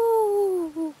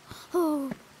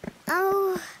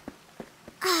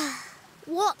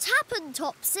 What happened,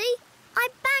 Topsy? I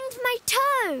banged my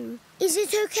toe. Is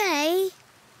it okay?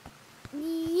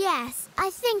 Yes, I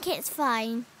think it's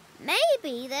fine.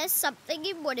 Maybe there's something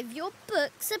in one of your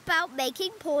books about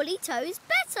making poorly toes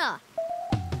better.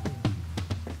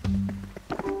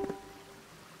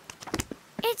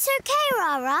 It's okay,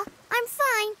 Raa Raa. I'm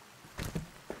fine.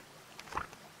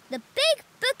 The Big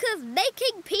Book of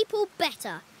Making People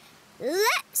Better.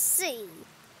 Let's see.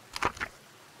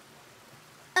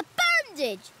 A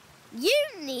bandage. You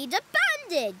need a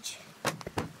bandage.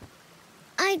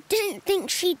 I don't think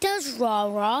she does, Raa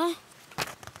Raa.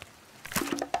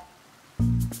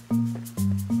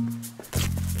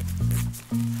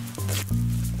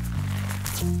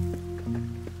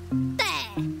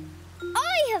 There.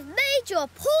 I have made your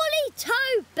poorly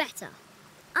toe better.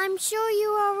 I'm sure you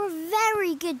are a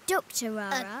very good doctor, Raa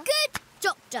Raa. A good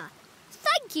doctor.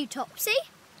 Thank you, Topsy.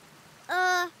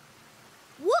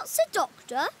 What's a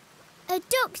doctor? A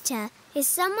doctor is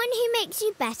someone who makes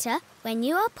you better when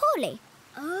you are poorly.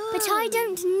 Oh. But I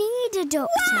don't need a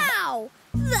doctor. Wow!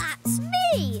 That's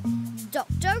me,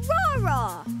 Dr. Raa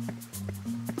Raa.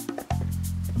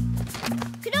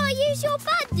 Can I use your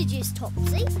bandages,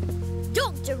 Topsy?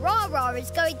 Dr. Raa Raa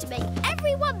is going to make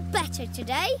everyone better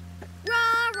today.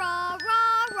 Raa Raa,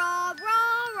 Raa Raa,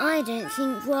 Raa Raa. I don't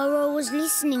think Raa Raa was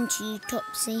listening to you,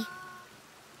 Topsy.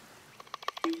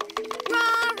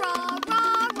 Raa Raa,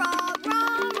 Raa Raa,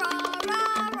 Raa Raa,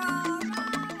 Raa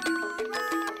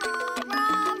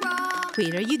Raa.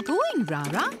 Where are you going, Raa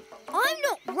Raa? I'm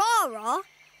not Raa Raa.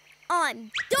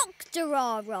 I'm Dr.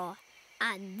 Raa Raa.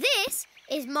 And this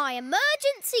is my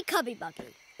emergency cubby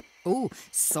buggy. Oh,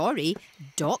 sorry,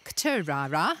 Dr. Raa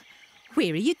Raa.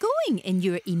 Where are you going in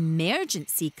your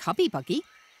emergency cubby buggy?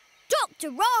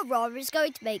 Dr. Raa Raa is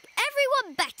going to make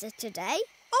everyone better today.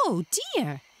 Oh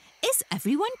dear, is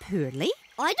everyone poorly?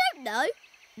 I don't know,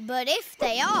 but if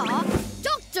they are,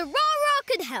 Dr. Raa Raa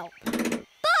can help.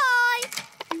 Bye!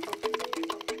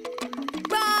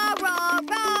 Raa Raa,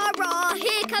 Raa Raa,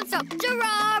 here comes Dr.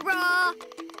 Raa Raa.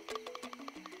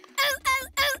 Oh, oh,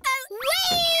 oh, oh!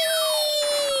 Whee!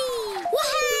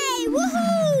 Wahey!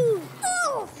 Woohoo!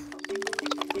 Oh!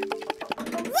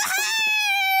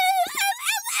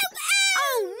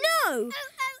 Oh no!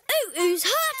 Ooo Oo's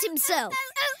hurt himself.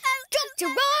 Dr.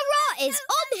 Raa Raa is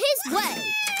on his way.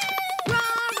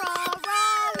 Raa Raa,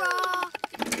 Raa Raa.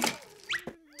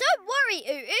 Don't worry,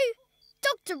 Ooo Ooh.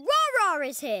 Dr. Raa Raa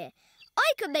is here.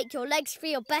 I can make your legs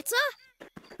feel better.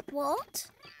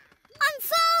 What? I'm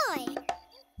fine.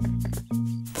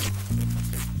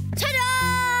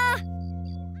 Ta-da!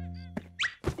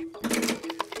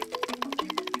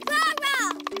 Raa Raa,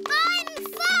 I'm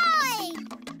fine!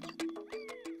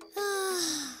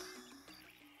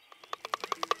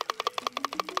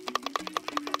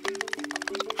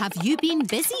 Have you been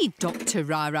busy, Dr.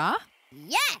 Raa Raa?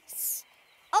 Yes!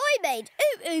 I made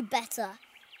Ooo Ooh better.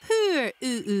 Poor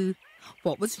Ooo Ooo.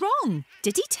 What was wrong?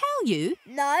 Did he tell you?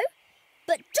 No,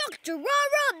 but Dr. Raa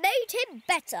Raa made him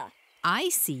better. I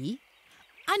see.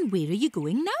 And where are you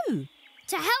going now?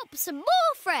 To help some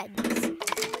more friends.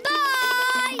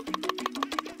 Bye!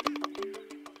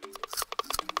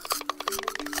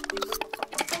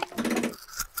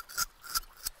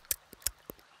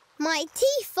 My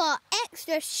teeth are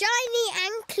extra shiny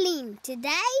and clean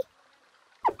today.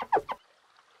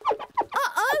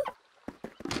 Uh-oh!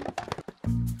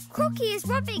 Crocky is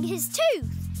rubbing his tooth.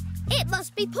 It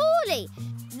must be poorly.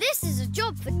 This is a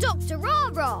job for Dr. Raa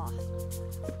Raa.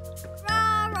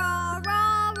 Raa Raa,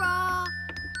 Raa Raa.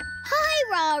 Hi,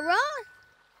 Raa Raa.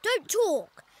 Don't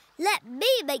talk. Let me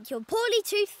make your poorly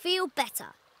tooth feel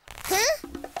better. Huh?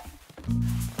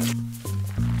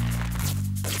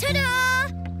 Ta-da!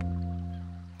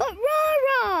 But Raa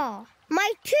Raa,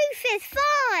 my tooth is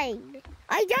fine.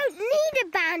 I don't need a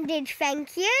bandage,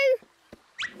 thank you.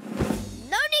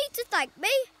 No need to thank me.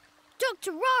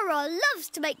 Dr. Raa Raa loves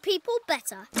to make people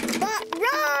better. But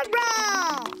Raa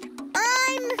Raa,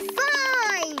 I'm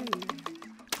fine.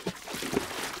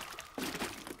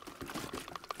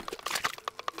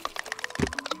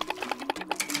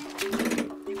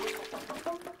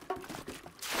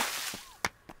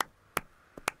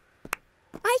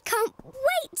 I can't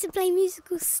wait to play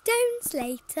musical stones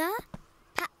later.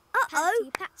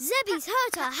 Uh-oh, Zebby's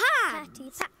hurt her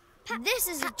hand. This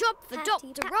is a job for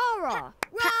Dr. Raa Raa.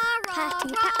 Raa Raa,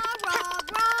 Raa Raa,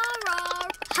 Raa Raa.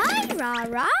 Hi, Raa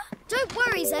Raa. Don't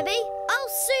worry, Zebby. I'll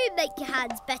soon make your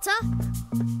hands better.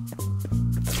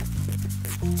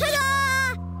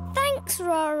 Ta-da! Thanks,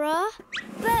 Raa Raa.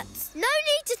 But no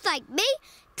need to thank me.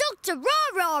 Dr.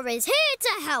 Raa Raa is here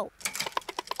to help.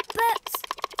 But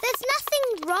there's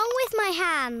nothing wrong with my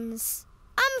hands.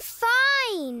 I'm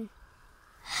fine.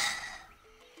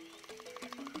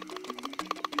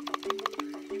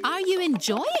 Are you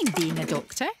enjoying being a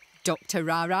doctor, Dr.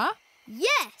 Raa Raa?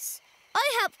 Yes,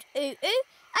 I helped Ooo Ooo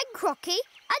and Crocky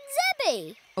and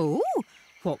Zebby. Oh,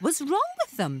 what was wrong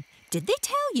with them? Did they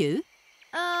tell you?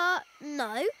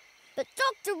 No. But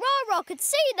Dr. Raa Raa could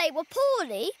see they were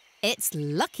poorly. It's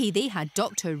lucky they had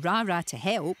Dr. Raa Raa to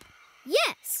help.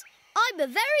 Yes, I'm a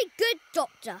very good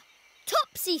doctor,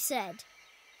 Topsy said.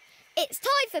 It's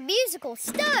time for musical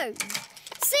stones.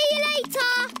 See you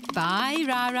later. Bye,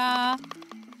 Raa Raa.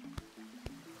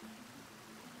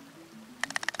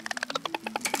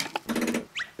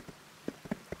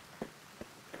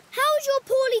 How's your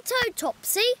poorly toe,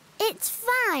 Topsy? It's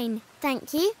fine,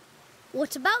 thank you.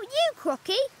 What about you,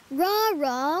 Crocky? Raa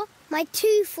Raa, my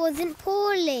tooth wasn't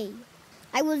poorly.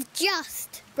 I was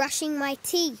just brushing my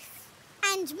teeth.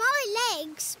 And my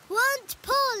legs weren't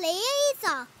poorly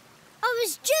either. I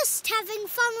was just having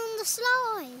fun on the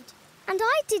slide. And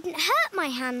I didn't hurt my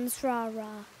hands, Raa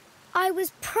Raa. I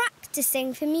was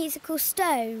practicing for musical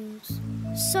stones.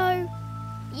 So,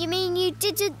 you mean you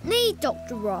didn't need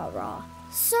Dr. Raa Raa?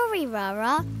 Sorry, Raa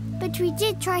Raa, but we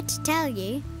did try to tell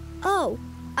you. Oh,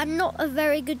 I'm not a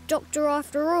very good doctor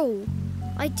after all.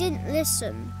 I didn't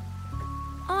listen.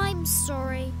 I'm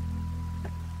sorry.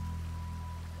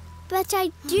 But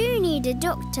I do need a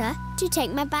doctor to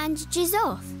take my bandages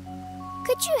off.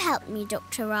 Could you help me,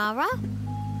 Dr. Raa Raa?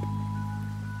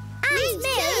 And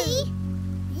me?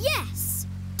 Yes,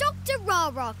 Dr.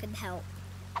 Raa Raa can help.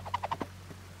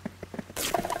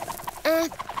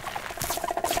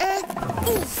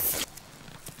 Oof.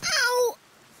 Ow!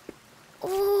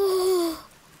 Oh.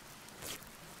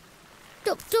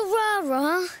 Dr. Raa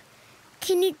Raa,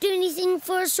 can you do anything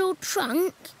for a sore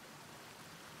trunk?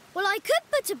 Well, I could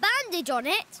put a bandage on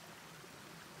it,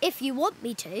 if you want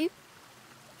me to.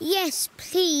 Yes,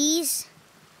 please.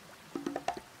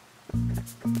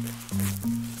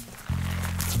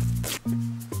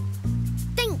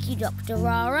 Thank you, Dr.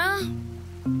 Raa Raa.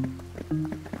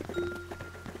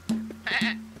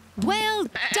 Well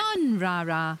done, Raa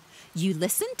Raa. You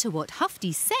listened to what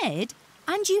Huffty said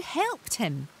and you helped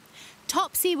him.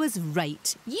 Topsy was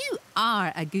right. You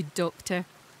are a good doctor.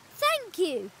 Thank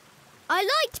you. I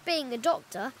liked being a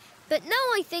doctor, but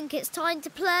now I think it's time to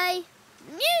play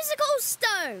Musical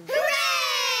Stone.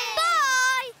 Hooray!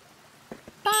 Bye!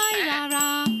 Bye, Raa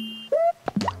Raa.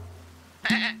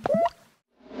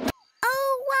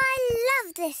 Oh, I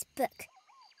love this book.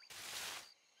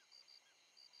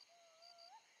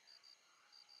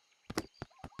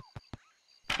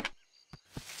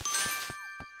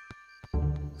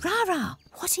 Raa Raa,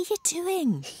 what are you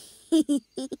doing?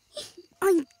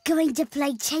 I'm going to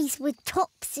play chase with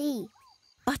Topsy.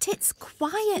 But it's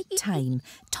quiet time.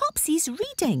 Topsy's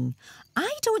reading.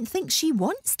 I don't think she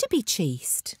wants to be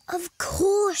chased. Of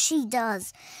course she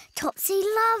does. Topsy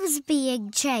loves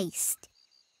being chased.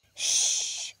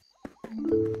 Shh.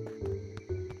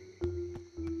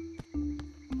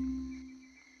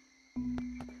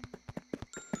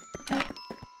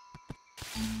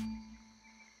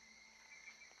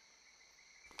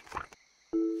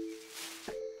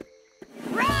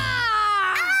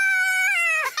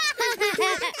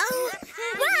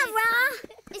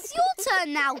 It's your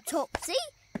turn now, Topsy.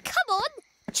 Come on,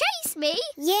 chase me.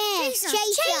 Yes,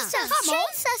 chase us. Come on,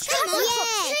 Come on,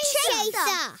 Topsy. chase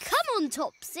us. Come on,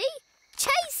 Topsy.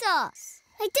 Chase us.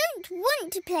 I don't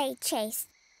want to play chase.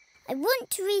 I want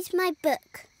to read my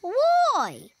book.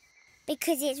 Why?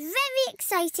 Because it's very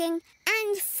exciting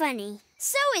and funny.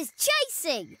 So is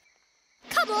chasing.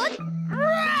 Come on.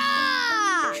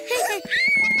 Raa!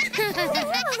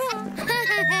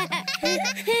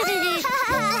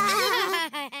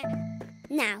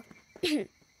 Now,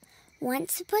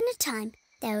 once upon a time,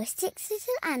 there were 6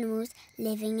 little animals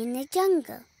living in the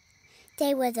jungle.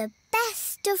 They were the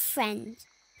best of friends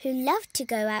who loved to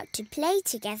go out to play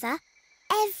together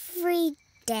every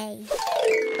day.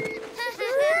 Ooo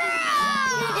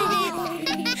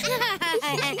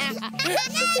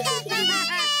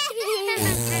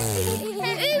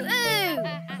Ooo!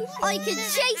 I can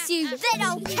chase you, then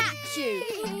I'll catch you.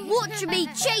 Watch me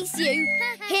chase you.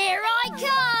 Here I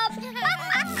come!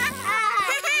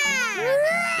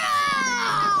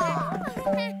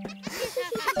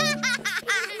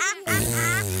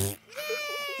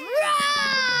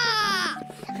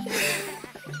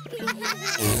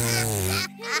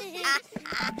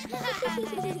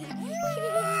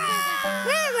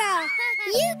 Raa Raa,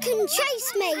 you can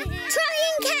chase me, try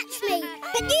and catch me,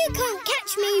 but you can't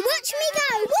catch me. Watch me go!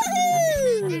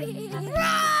 Woohoo!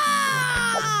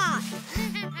 Raa!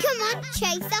 Come on,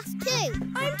 chase us too.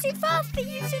 I'm too fast for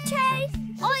you to chase.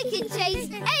 I can chase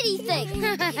anything.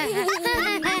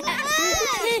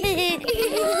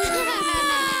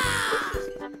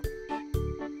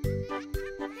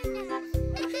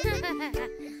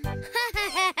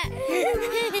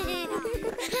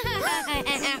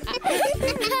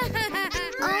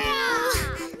 Oh,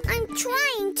 I'm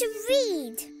trying to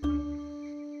read.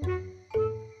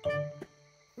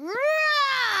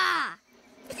 Raa!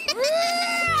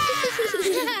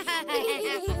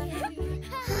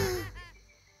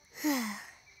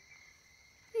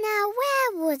 Now, where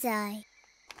was I?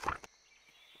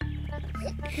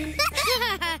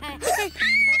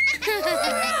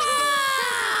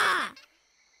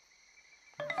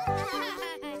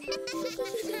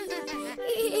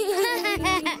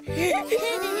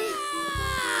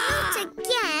 Not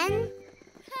again.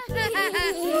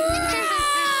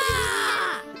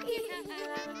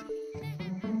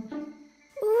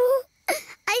 Ooh,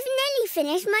 I've nearly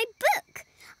finished my book.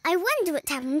 I wonder what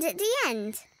happened at the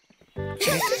end.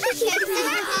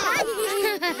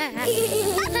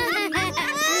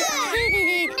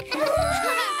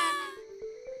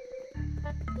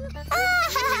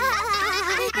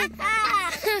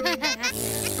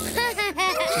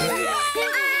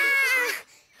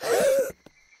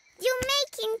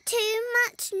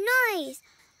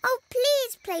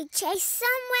 play chase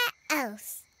somewhere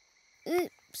else.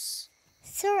 Oops.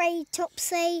 Sorry,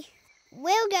 Topsy.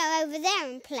 We'll go over there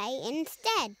and play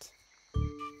instead.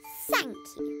 Thank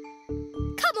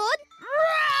you. Come on.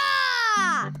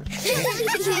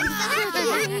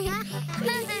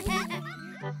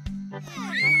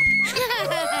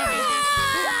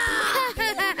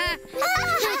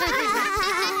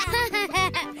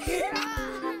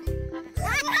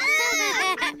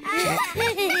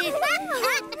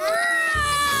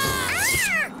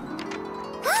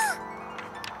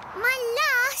 My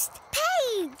last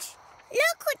page.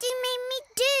 Look what you made me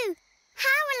do.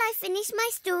 How will I finish my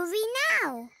story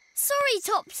now? Sorry,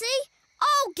 Topsy.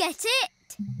 I'll get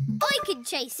it. I can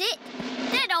chase it,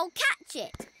 then I'll catch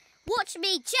it. Watch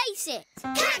me chase it.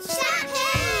 Catch that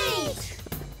page!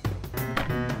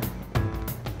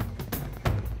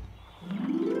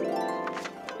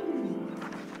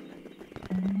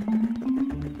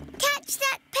 Catch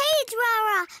that page, Raa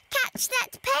Raa! Catch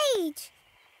that page!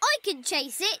 I can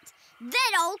chase it,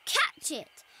 then I'll catch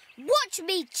it. Watch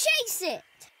me chase it.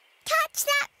 Catch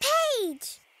that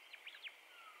page!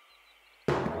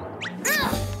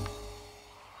 Ugh.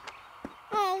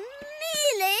 Oh,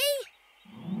 Mealy!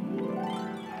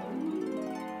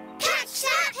 Catch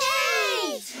that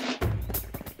page!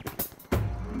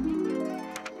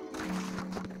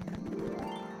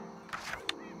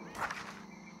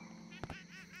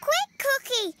 Quick,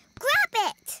 Crocky! Grab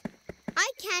it!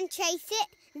 I can chase it,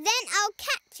 then I'll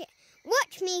catch it.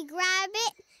 Watch me grab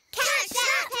it. Catch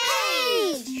that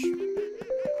page!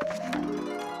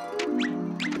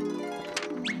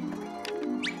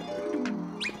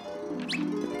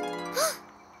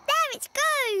 There it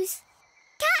goes!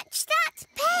 Catch that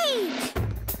page!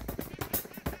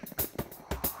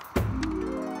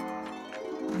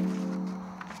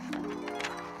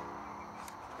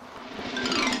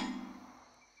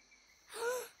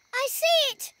 I see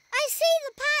it! I see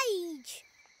the page!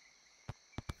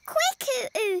 Quick, Ooo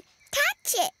Ooo!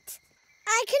 Catch it!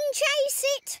 I can chase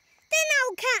it, then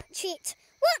I'll catch it.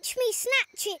 Watch me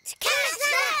snatch it. Catch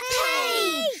that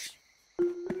page!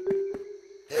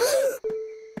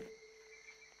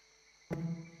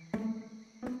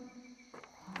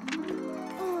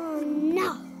 Oh no!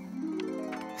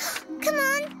 Come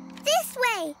on, this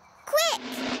way! Quick!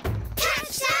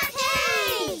 Catch that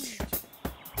page!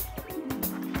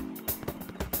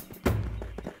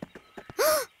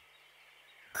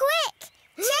 Quick!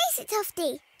 Chase it,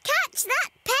 Huffty! Catch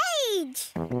that page!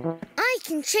 I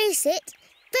can chase it,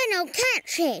 then I'll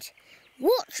catch it.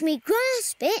 Watch me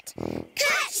grasp it.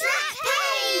 Catch that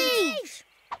page!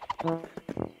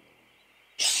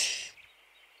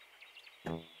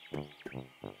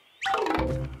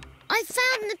 I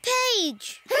found the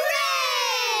page.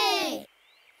 Hooray!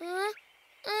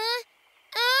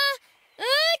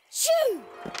 Achoo!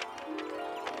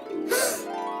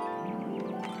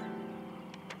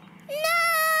 No!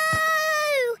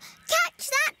 Catch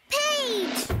that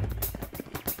page!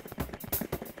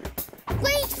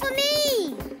 Wait for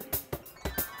me!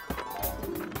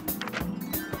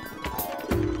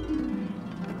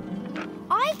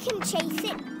 I can chase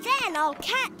it, then I'll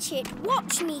catch it.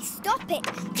 Watch me stop it.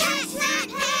 Catch that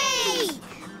page!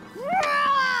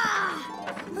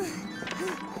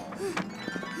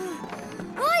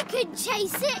 I can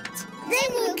chase it. Then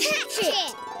we'll catch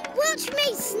it. Watch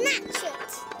me snatch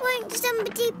it. Won't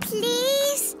somebody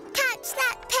please catch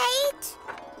that page?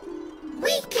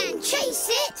 We can chase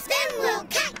it, then we'll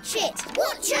catch it.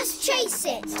 Watch us chase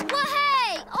it. Well,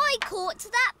 hey, I caught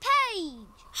that page.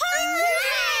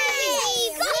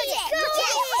 Hooray! Got it!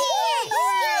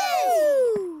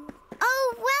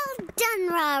 Oh, well done,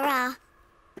 Raa Raa.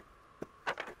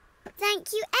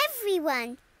 Thank you,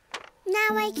 everyone.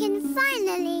 Now I can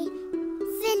finally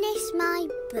finish my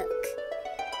book.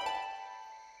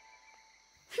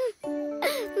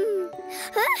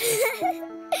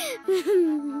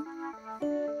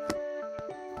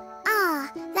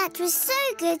 Ah, that was so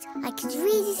good I could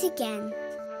read it again.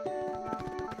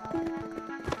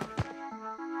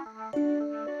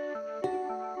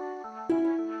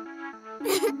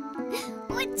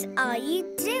 What are you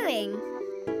doing?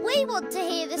 We want to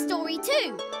hear the story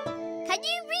too. Can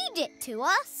you read it to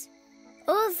us?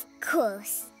 Of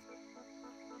course.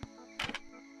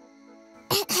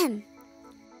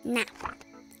 Now,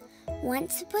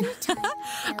 once upon a time...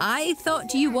 I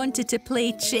thought you wanted to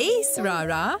play chase, Raa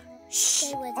Raa.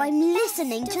 Shh, I'm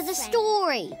listening to the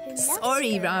story.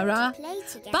 Sorry, Raa Raa.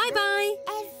 Bye-bye.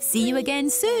 See you again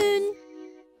soon.